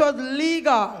was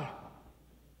legal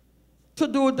to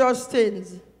do those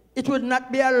things, it would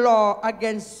not be a law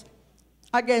against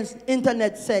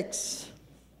internet sex.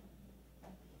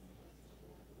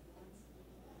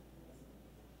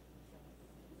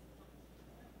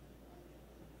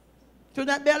 It would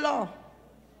not be a law.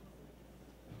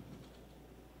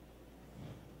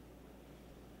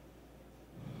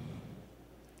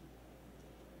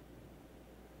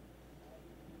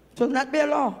 It would not be a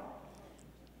law.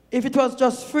 If it was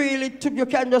just freely, you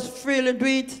can just freely do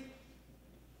it.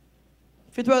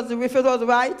 If it was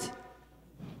right,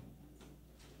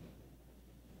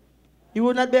 it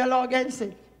would not be a law against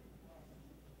it.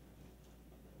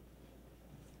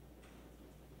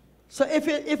 So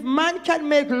if man can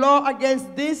make law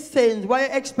against these things, why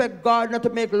you expect God not to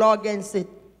make law against it?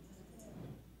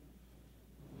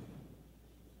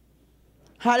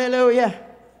 Hallelujah.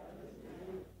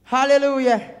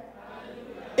 Hallelujah.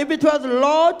 If it was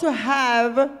law to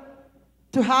have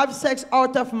sex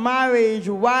out of marriage,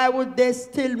 why would they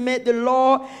still make the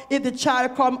law if the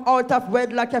child come out of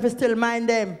wedlock, if you still mind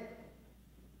them?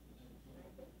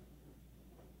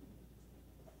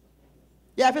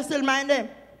 You have to still mind them.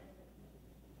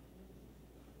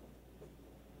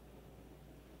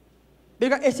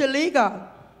 Because it's illegal.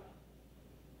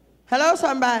 Hello,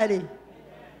 somebody.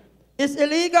 It's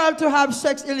illegal to have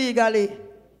sex illegally.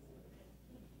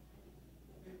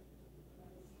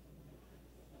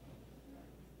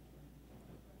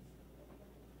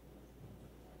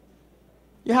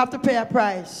 You have to pay a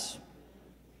price.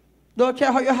 Don't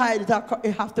care how you hide it,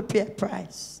 you have to pay a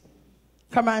price.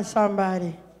 Come on,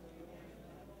 somebody.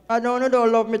 I know you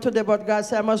don't love me today, but God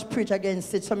said I must preach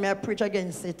against it, so may I preach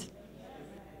against it.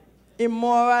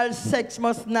 Immoral sex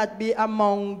must not be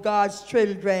among God's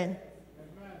children.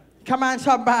 Come on,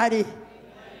 somebody.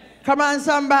 Come on,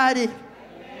 somebody.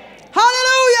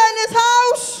 Hallelujah in this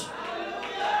house.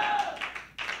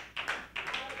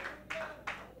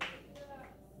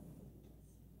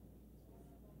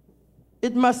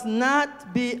 It must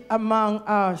not be among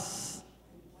us.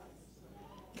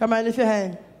 Come on, lift your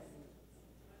hand.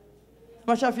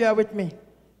 How much of you are with me?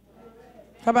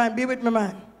 Come on, be with me,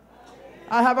 man.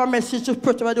 I have a message to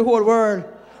put over the whole world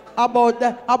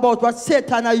about what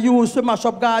Satan has used to mash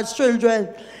up God's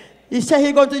children. He said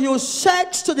he's going to use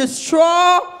sex to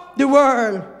destroy the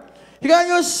world. He's going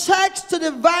to use sex to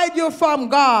divide you from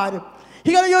God.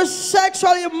 He's going to use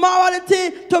sexual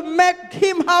immorality to make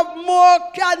him have more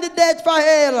candidates for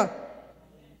hell.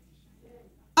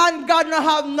 And God not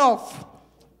have enough.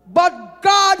 But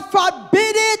God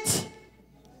forbid it.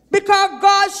 Because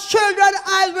God's children's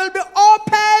eyes will be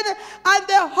open and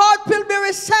their heart will be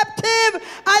receptive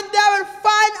and they will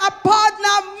find a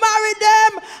partner, marry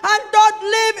them, and don't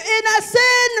live in a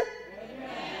sin.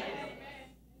 Amen.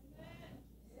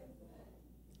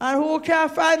 And who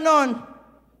can't find none,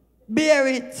 bear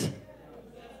it.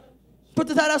 Put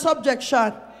it under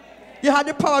subjection. You have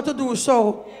the power to do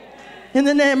so. In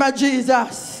the name of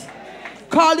Jesus.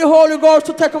 Call the Holy Ghost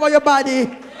to take over your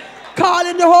body. Call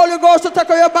in the Holy Ghost to take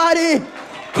over your body.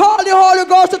 Call the Holy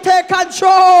Ghost to take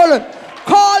control.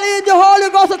 Call in the Holy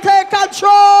Ghost to take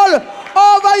control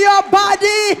over your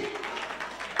body.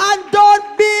 And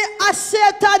don't be a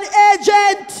Satan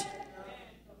agent.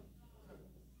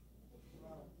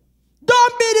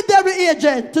 Don't be the devil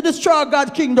agent to destroy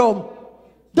God's kingdom.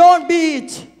 Don't be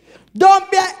it.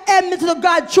 Don't be an enemy to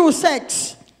God through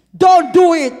sex. Don't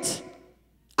do it.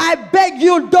 I beg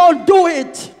you, don't do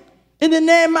it. In the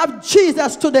name of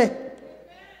Jesus today.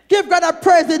 Give God a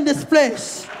praise in this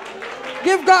place.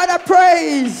 Give God a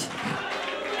praise.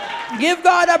 Give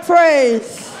God a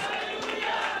praise.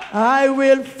 I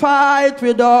will fight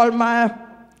with all my, and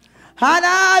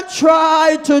I'll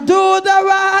try to do the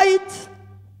right.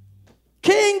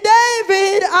 King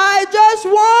David, I just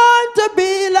want to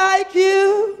be like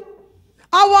you.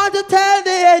 I want to tell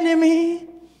the enemy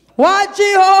what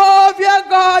Jehovah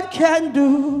God can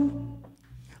do.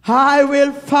 I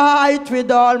will fight with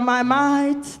all my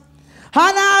might, and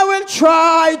I will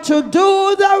try to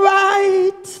do the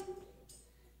right.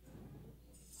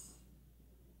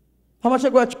 How much are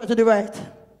you going to try to do the right?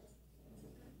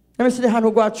 Let me see the hand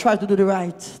who go and try to do the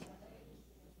right.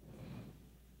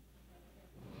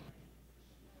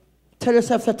 Tell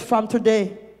yourself that from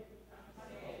today,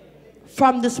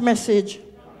 from this message,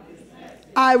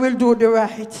 I will do the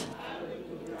right.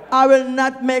 I will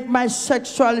not make my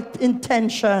sexual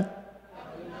intention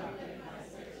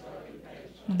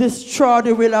destroy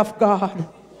the will of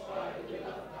God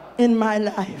in my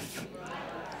life.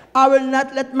 I will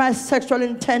not let my sexual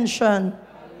intention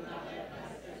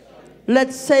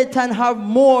let Satan have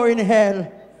more in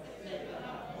hell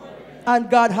and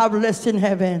God have less in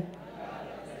heaven.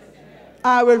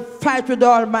 I will fight with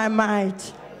all my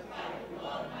might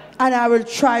and I will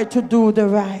try to do the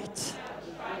right.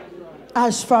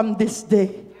 As from this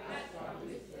day.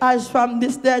 As from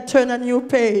this day, I turn a new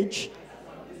page.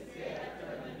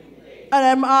 And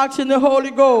I'm asking the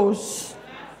Holy Ghost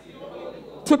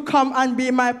to come and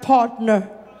be my partner.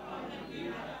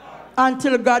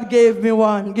 Until God gave me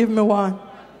one. Give me one.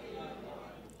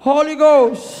 Holy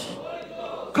Ghost,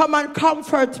 come and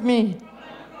comfort me.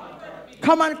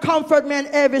 Come and comfort me on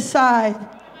every side.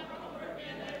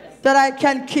 That I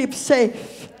can keep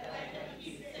safe.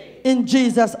 In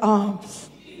Jesus'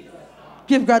 arms.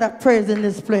 Give God a praise in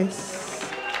this place.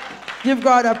 Give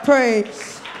God a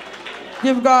praise.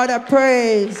 Give God a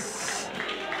praise.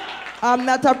 I'm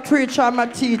not a preacher, I'm a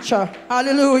teacher.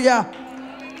 Hallelujah.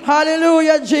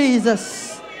 Hallelujah,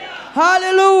 Jesus.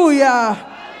 Hallelujah.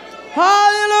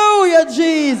 Hallelujah,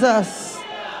 Jesus.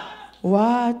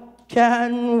 What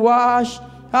can wash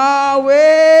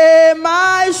away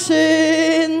my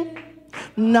sin?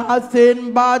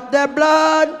 Nothing but the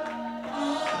blood.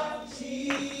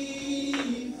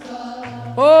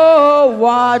 Oh,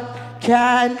 what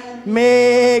can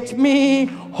make me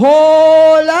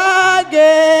whole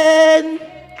again?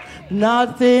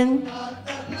 Nothing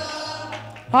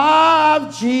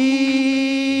of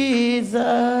Jesus.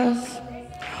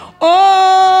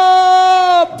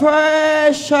 Oh,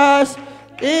 precious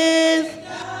is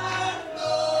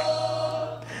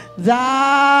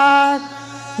that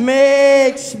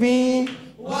makes me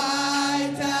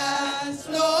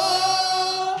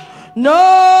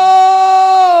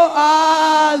no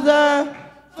other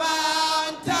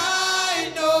fount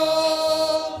I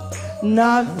know.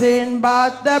 nothing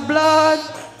but the blood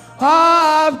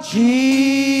of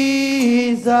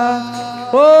Jesus.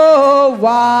 Oh,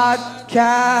 what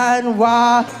can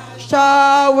wash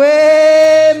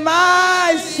away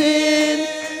my sin?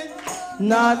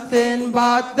 Nothing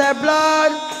but the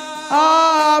blood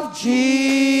of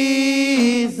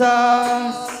Jesus.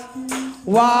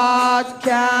 What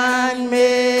can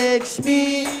make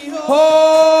me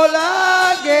whole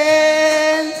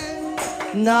again?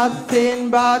 Nothing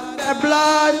but the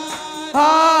blood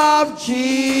of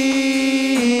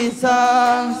Jesus.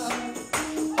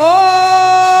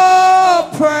 Oh,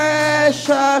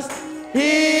 precious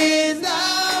is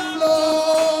the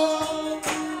blood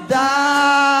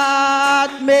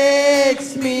that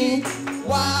makes me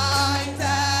White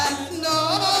as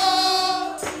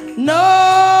snow.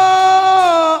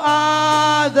 no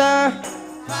other.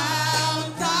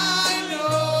 Fount I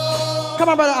know. Come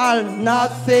on, brother Al.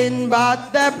 Nothing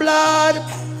but the blood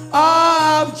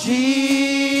of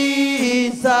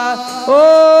Jesus.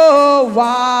 Oh,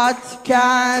 what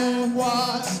can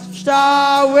Wash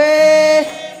away?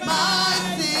 my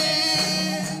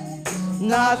sin.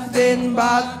 Nothing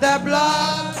but the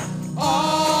blood.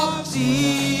 Of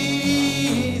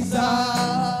Jesus.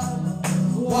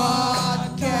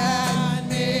 What can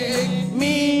make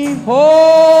Me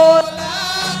whole. again?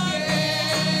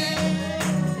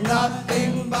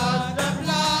 Nothing but the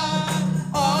blood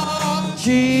of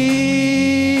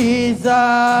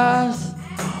Jesus.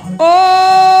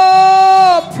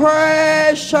 Oh,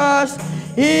 precious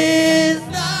is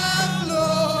the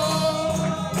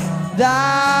Lord.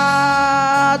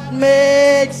 that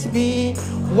makes me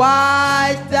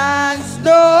white than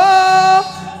snow.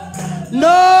 No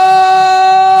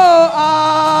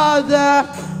other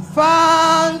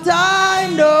fount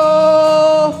I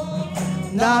know.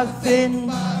 Nothing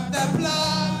But the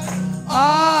blood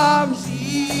of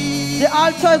Jesus. the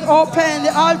altar is open.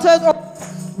 The altar is open.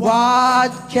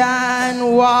 What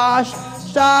can wash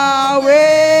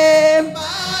away? My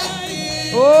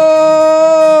sin.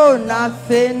 Oh,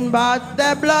 nothing but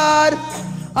the blood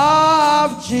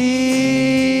of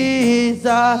Jesus.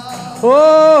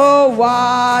 Oh,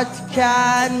 what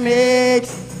can make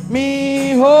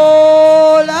me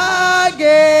whole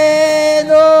again?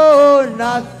 Oh,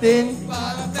 nothing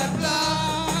But the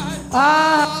blood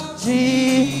of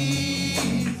Jesus.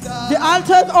 Jesus. The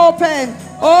altar is open.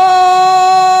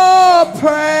 Oh,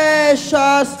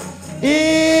 precious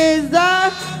is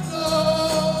the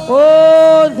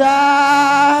oh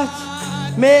that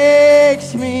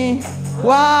makes me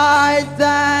white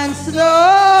than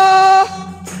snow.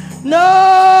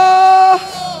 No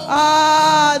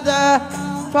other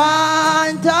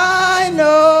fount I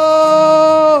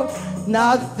know.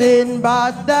 Nothing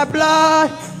but the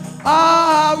blood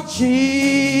of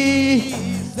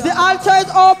Jesus. The altar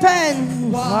is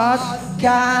open. What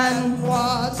can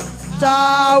Was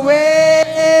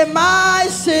away my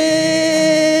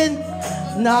sin?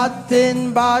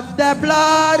 Nothing but the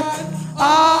blood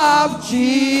of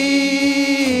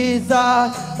Jesus.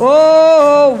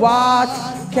 Oh, what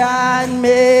can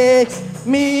make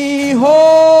me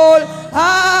whole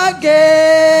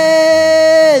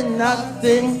again?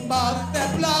 Nothing. but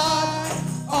the blood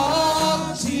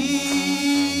of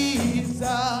Jesus.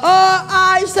 Oh,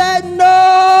 I said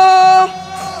no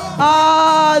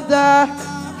other.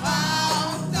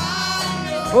 Fount I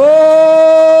know.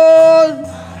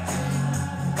 Oh,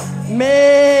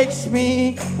 makes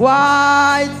me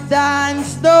white than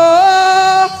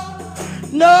snow.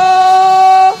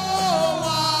 No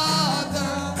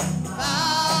other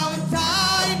fount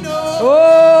I know.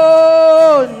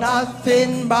 oh,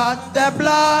 nothing but the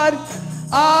blood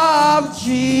of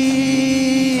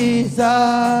Jesus.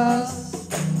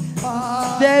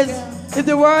 If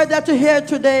the word that you hear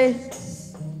today,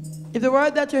 if the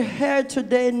word that you hear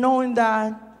today, knowing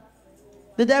that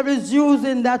the devil is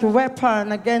using that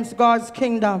weapon against God's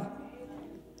kingdom,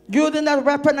 using that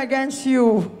weapon against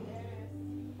you,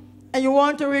 and you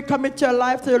want to recommit your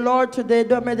life to the Lord today,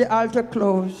 don't make the altar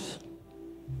close.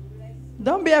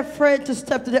 Don't be afraid to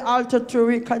step to the altar to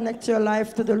reconnect your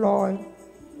life to the Lord.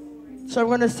 So I'm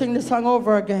going to sing the song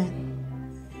over again.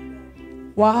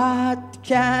 What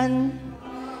can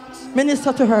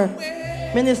minister to her?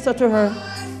 Minister to her.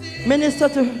 Minister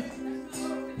to her.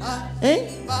 Eh?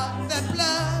 But the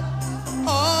blood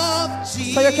of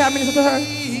Jesus. So you can minister to her.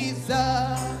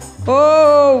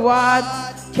 Oh, what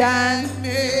can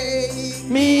make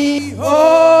me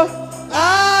whole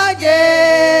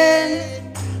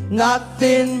again?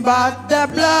 Nothing but the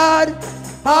blood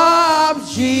of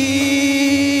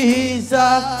Jesus.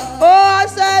 Oh, I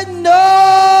said no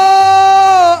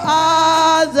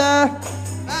other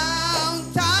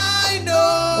Mount I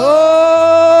know.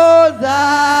 oh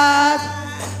that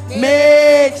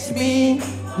makes me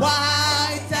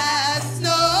White as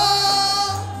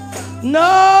snow. no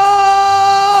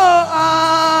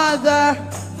other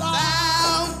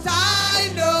Mount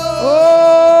I know.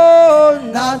 oh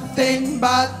nothing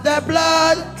but the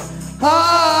blood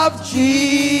of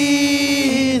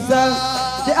Jesus.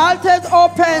 The altar is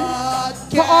open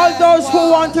for all those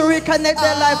who want to reconnect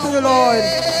their life to the Lord.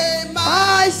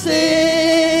 My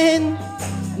sin,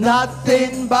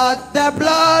 nothing but the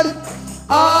blood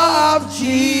of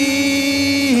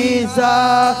Jesus.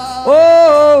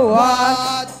 Oh,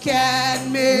 what What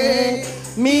can make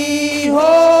me